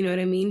 You know what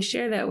I mean?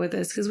 Share that with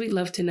us, because we'd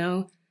love to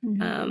know.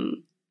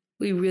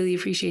 We really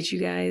appreciate you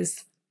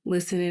guys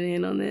listening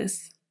in on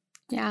this.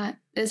 Yeah,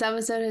 this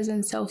episode has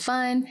been so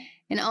fun.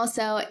 And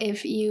also,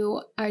 if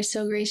you are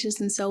so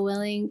gracious and so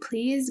willing,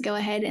 please go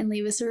ahead and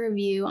leave us a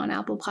review on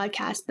Apple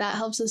Podcasts. That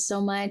helps us so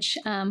much.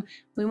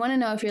 We want to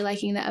know if you're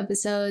liking the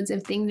episodes,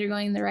 if things are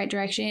going in the right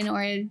direction,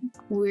 or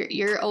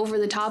you're over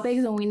the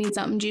topics and we need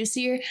something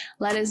juicier.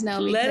 Let us know.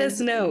 Let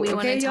us know. We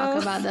want to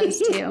talk about those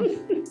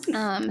too.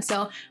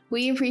 So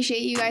we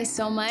appreciate you guys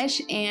so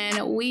much,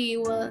 and we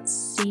will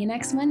see you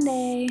next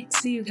Monday.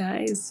 See you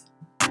guys.